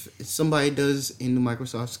 if somebody does in the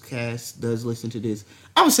Microsoft cast does listen to this,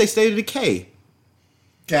 I would say State of Decay.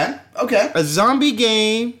 Okay. A zombie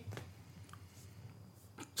game.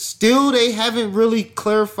 Still, they haven't really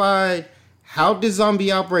clarified how the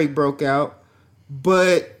zombie outbreak broke out,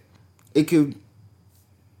 but it could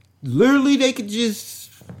literally they could just,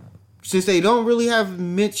 since they don't really have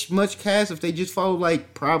much cast, if they just follow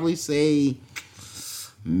like probably say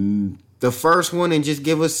the first one and just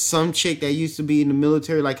give us some chick that used to be in the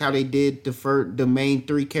military, like how they did the main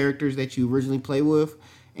 3 characters that you originally play with,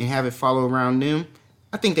 and have it follow around them.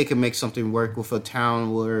 I think they could make something work with a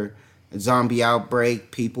town where a zombie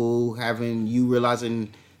outbreak, people you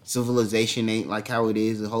realizing civilization ain't like how it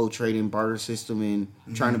is, the whole trade and barter system, and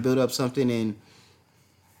trying to build up something, and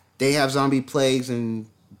they have zombie plagues and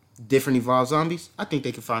different evolved zombies. I think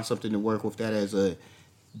they could find something to work with that as a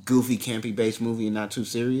goofy, campy based movie and not too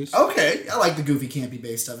serious. Okay. I like the goofy, campy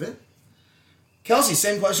based of it. Kelsey,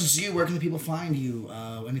 same questions to you. Where can the people find you?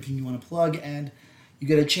 Anything you want to plug? And you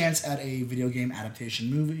get a chance at a video game adaptation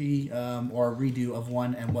movie or a redo of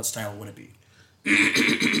one, and what style would it be?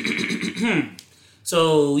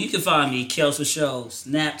 So you can find me, Kelso Show,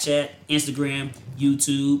 Snapchat, Instagram,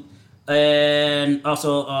 YouTube, and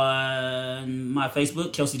also on my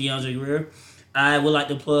Facebook, Kelsey DeAndre Greer. I would like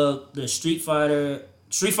to plug the Street Fighter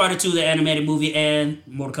 2, the animated movie, and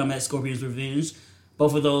Mortal Kombat Scorpion's Revenge.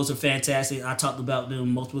 Both of those are fantastic. I talked about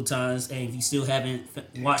them multiple times, and if you still haven't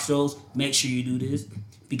watched those, make sure you do this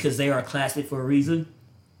because they are a classic for a reason.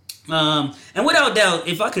 And without doubt,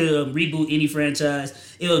 if I could reboot any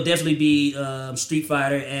franchise, it'll definitely be Street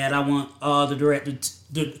Fighter, and I want all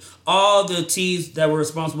all the teams that were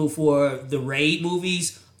responsible for the Raid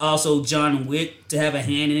movies, also John Wick, to have a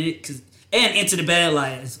hand in it, and Into the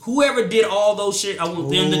Badlands. Whoever did all those shit, I want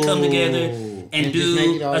them to come together and just make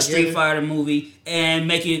it do all a Street together? Fighter movie and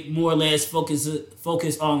make it more or less focus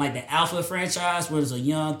on like the Alpha franchise, where there's a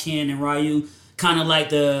young Ken and Ryu. Kind of like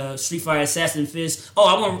the Street Fighter Assassin Fist. Oh,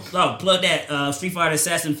 I want to plug that Street Fighter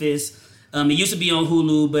Assassin Fist. It used to be on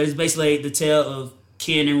Hulu, but it's basically the tale of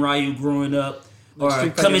Ken and Ryu growing up or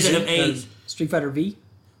Street Fighter coming to Z? the age. Street Fighter V.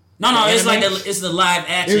 No, it's like anime? it's the live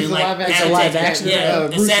action. It was a like, live action. It's a live action. Yeah,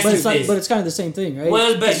 Bruce- Assassin But Fist. it's kind of the same thing, right?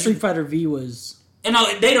 Well, but- Street Fighter V was. And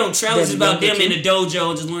no, they don't travel. It's Then about them Yakuza? in the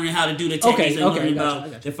dojo, just learning how to do the techniques and okay, learning gotcha,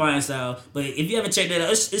 about gotcha. their fighting style. But if you haven't checked that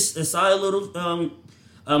out, it's a solid little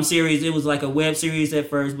series. It was like a web series at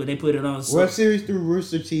first, but they put it on. Web series through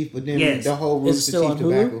Rooster Teeth, but then Yes. the whole Is it Rooster still Teeth on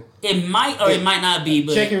Hulu? tobacco. It might or it might not be,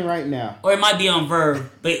 but Checking right now. or it might be on Verve.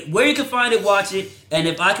 But where you can find it, watch it. And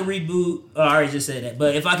if I could reboot, I already just said that.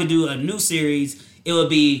 But if I could do a new series, it would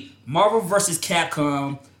be Marvel vs.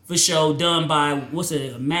 Capcom for show, done by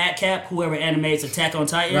Madcap, whoever animates Attack on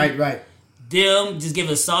Titan. Right. Them just give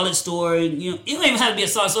a solid story. You know, it don't even have to be a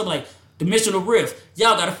solid story. But like Dimensional Rift.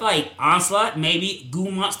 Y'all gotta fight. Onslaught, maybe.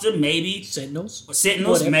 Goo Monster, maybe. Sentinels,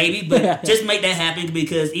 Whatever. Maybe. But just make that happen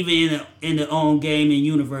because even in the own game and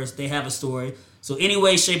universe, they have a story. So any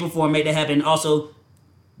way, shape, or form, make that happen. Also,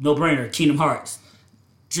 no brainer. Kingdom Hearts.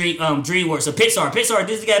 DreamWorks. So Pixar,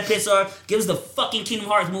 Disney got Pixar. Give us the fucking Kingdom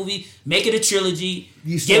Hearts movie. Make it a trilogy.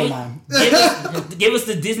 You stole mine. Give us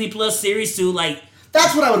the Disney Plus series too. Like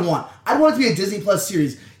That's what I would want. I'd want it to be a Disney Plus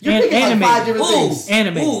series. You're picking like animated. 5 different things.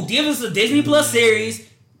 Animated. give us a Disney Plus series,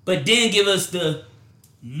 but then give us the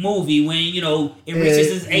movie when it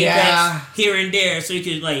reaches its apex here and there, so you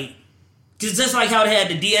could because just like how they had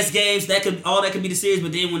the DS games, that could be the series,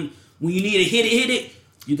 but then when you need to hit it,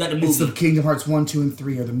 you got the movie. It's the Kingdom Hearts 1, 2, and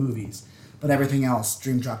 3 are the movies. But everything else,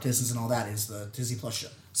 Dream Drop Distance and all that, is the Disney Plus show.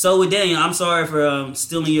 So with Daniel, I'm sorry for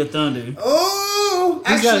stealing your thunder. Oh!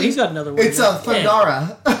 Actually, he's got another one. It's a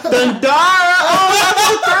Thundara. Thundara! Oh,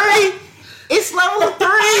 level 3! It's level 3!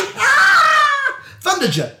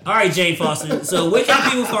 Thunderjet. All right, Jane Foster. So where can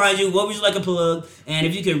people find you? What would you like to plug? And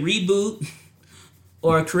if you could reboot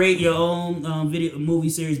or create your own movie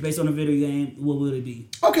series based on a video game, what would it be?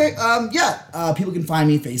 Okay, people can find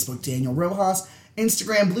me Facebook, Daniel Rojas.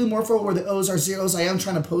 Instagram, Blue Morpho, where the O's are zeros. I am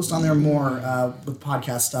trying to post on there more with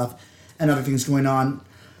podcast stuff and other things going on.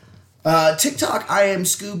 TikTok, I am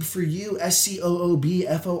Scoob for you,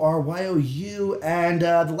 SCOOBFORYOU. And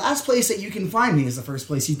the last place that you can find me is the first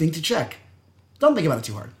place you think to check. Don't think about it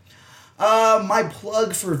too hard. My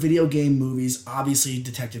plug for video game movies, obviously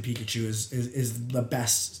Detective Pikachu is the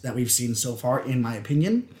best that we've seen so far, in my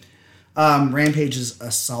opinion. Rampage is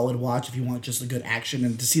a solid watch if you want just a good action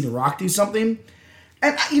and to see The Rock do something.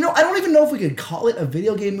 And, I don't even know if we could call it a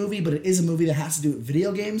video game movie, but it is a movie that has to do with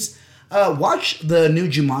video games. Watch the new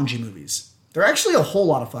Jumanji movies. They're actually a whole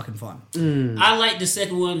lot of fucking fun. I like the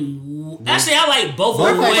second one. Actually, I like both of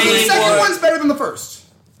them way The second more. one's better than the first,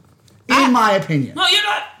 in my opinion. No, you're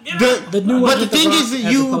not. The new one. But the with thing Rock is that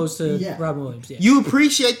as you- opposed to Yeah. Robin Williams. Yeah. You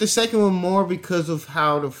appreciate the second one more because of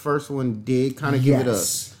how the first one did kind of give it up.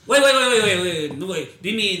 Wait. Do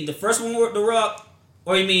you mean the first one with The Rock,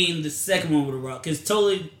 or you mean the second one with The Rock? Because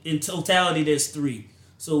in totality, there's 3.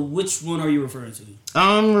 So which one are you referring to?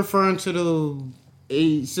 I'm referring to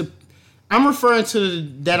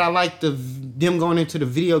that I like them going into the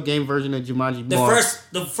video game version of Jumanji more.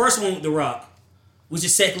 The first one with The Rock, which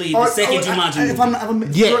is technically the second Jumanji movie. If I'm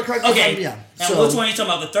correct, Okay. yeah. And So, which one are you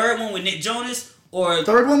talking about? The third one with Nick Jonas, or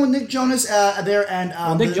third one with Nick Jonas there and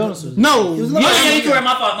Nick Jonas was No, He was Oh, Yeah. yeah, you're correct.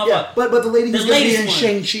 My fault. Yeah, but the lady who's The going to be latest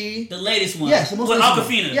in one. Shang-Chi. The latest one. Yes, the most with recent one.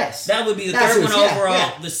 Awkwafina. Yes. That would be the That's third it, one yeah, overall.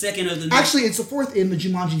 yeah. The second of the. Actually, it's the fourth in the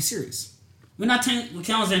Jumanji series. we're not we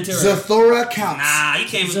count Zantara. Zathura counts. Nah, you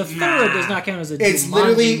can't. Zathura does not count as a It's Jumanji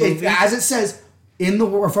literally, movie. as it says, from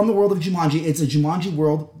the world of Jumanji. It's a Jumanji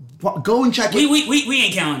world. Go and check it. We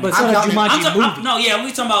ain't counting. But it. it's not a counting- Jumanji movie. No, yeah,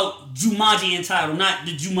 we talking about Jumanji entitled, not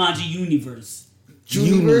the Jumanji universe.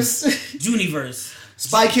 Juniverse. Juniverse.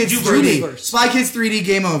 Spy Kids Juverse. 3D. Spy Kids 3D.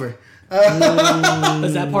 Game over.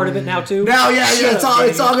 Is that part of it now too? Now, yeah, it's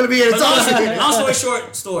all going to be. It's all. Long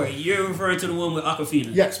story short, you're referring to the one with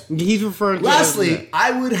Awkwafina. Yes. he's referring to Lastly,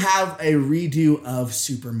 I would have a redo of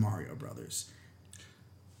Super Mario Brothers.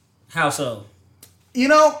 How so?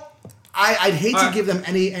 I'd hate to Alright. give them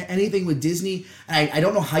anything with Disney, and I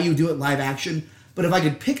don't know how you do it live action, but if I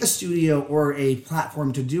could pick a studio or a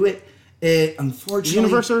platform to do it, unfortunately...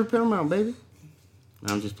 Universal or Paramount, baby.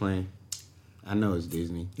 I'm just playing. I know it's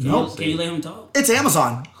Disney. No. Can you let him talk? It's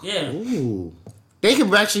Amazon. Yeah. Ooh. They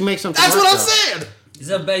could actually make something. That's work, what I'm though. saying!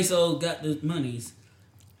 Jeff Bezos got the monies.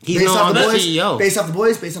 He's Based no off the longer boys, CEO. based off the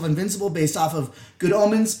boys, based off Invincible, based off of Good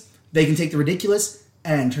Omens, they can take the ridiculous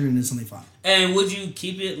and turn it into something fun. And would you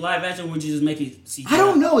keep it live action, or would you just make it CGI? I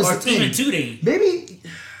don't know, is Or the even thing. 2D? Maybe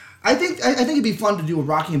I think it'd be fun to do a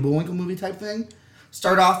Rocky and Bullwinkle movie type thing.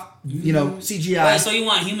 Start off, CGI. Wait, so you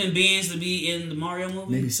want human beings to be in the Mario movie?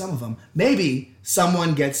 Maybe some of them. Maybe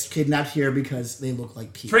someone gets kidnapped here because they look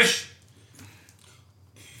like Peach. Prish.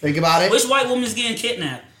 Think about it. Which white woman's getting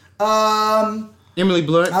kidnapped? Emily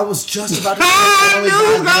Blunt. I was just about to say I Emily knew you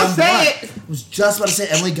was gonna Goddamn say Blunt. I was just about to say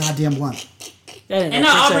Emily Goddamn Blunt. That ain't And no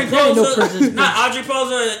not Aubrey princess. That ain't no Plaza. princess. Not Audrey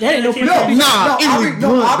Plaza. That ain't no No, Nah, Emily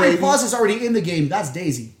Blunt, Aubrey baby. Plaza's already in the game. That's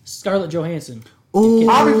Daisy. Scarlett Johansson. Ooh.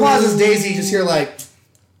 Aubrey Plaza's Daisy. Just here like,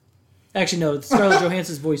 Actually, no. Scarlett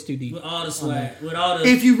Johansson's voice too deep. With all the swag. With all the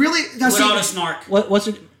if you really now with see, all the snark. What's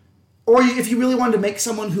her if you really wanted to make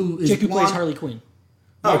someone who is chick who plays blonde- Harley Quinn?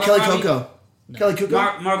 Oh, Margot Kelly Robbie? Coco. Kelly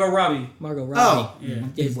Coco. Margot Robbie. Margot Robbie. Oh, yeah,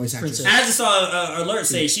 big voice actress. And I just saw an alert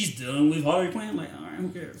say she's done with Harley Quinn. I'm like, all right, who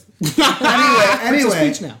cares?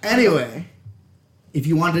 Peach now. Anyway, if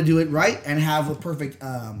you wanted to do it right and have a perfect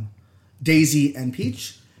Daisy and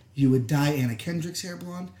Peach, you would dye Anna Kendrick's hair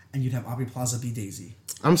blonde, and you'd have Aubrey Plaza be Daisy.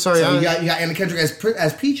 I'm sorry. So you got Anna Kendrick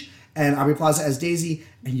as Peach and Aubrey Plaza as Daisy,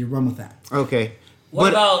 and you run with that. Okay.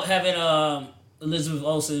 What about having Elizabeth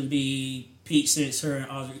Olsen be Peach since her and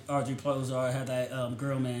Audrey Plaza have that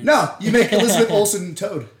girl man? No, you make Elizabeth Olsen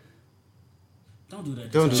Toad. Don't do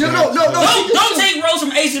that. Don't do No. Don't take roles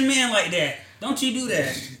from Asian men like that. Don't you do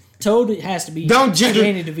that. Toad has to be Don't gender.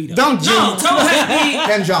 Danny DeVito. Don't No, gender. Toad has to be.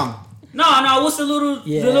 Ken Jeong. No. What's the little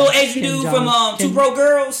Asian Ken dude Jeong. from Two Broke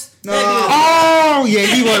Girls? No. Oh yeah,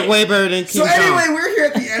 he worked way better than King So Kong. anyway, we're here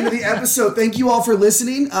at the end of the episode. Thank you all for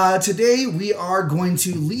listening. Today we are going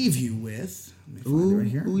to leave you with. Let me find it right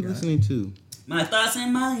here. Who we Got it. listening to? My thoughts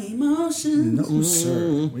and my emotions. No,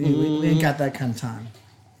 sir. We ain't got that kind of time.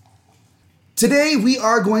 Today we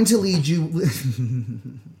are going to lead you.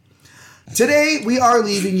 Today we are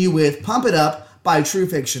leaving you with "Pump It Up" by True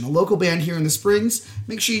Fiction, a local band here in the Springs.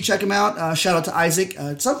 Make sure you check them out. Shout out to Isaac.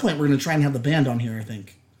 At some point we're going to try and have the band on here, I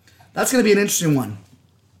think. That's going to be an interesting one.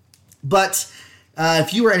 But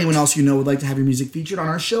if you or anyone else you know would like to have your music featured on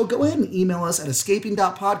our show, go ahead and email us at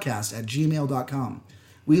escaping.podcast@gmail.com.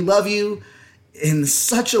 We love you in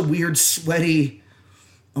such a weird, sweaty,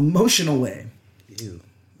 emotional way. Ew.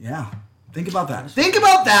 Yeah. Think about that. Think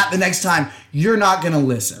about that the next time you're not going to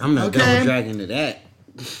listen. I'm not double dragging to that.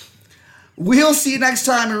 We'll see you next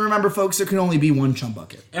time. And remember, folks, there can only be one chum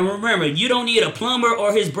bucket. And remember, you don't need a plumber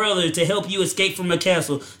or his brother to help you escape from a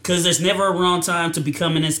castle, because there's never a wrong time to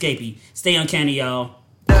become an escapee. Stay uncanny, y'all.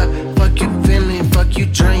 Fuck you feeling, fuck you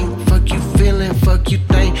drink, fuck you feeling, fuck you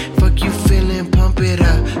think, fuck you feeling, pump it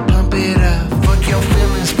up, fuck your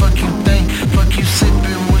feelings, fuck you think, fuck you sick.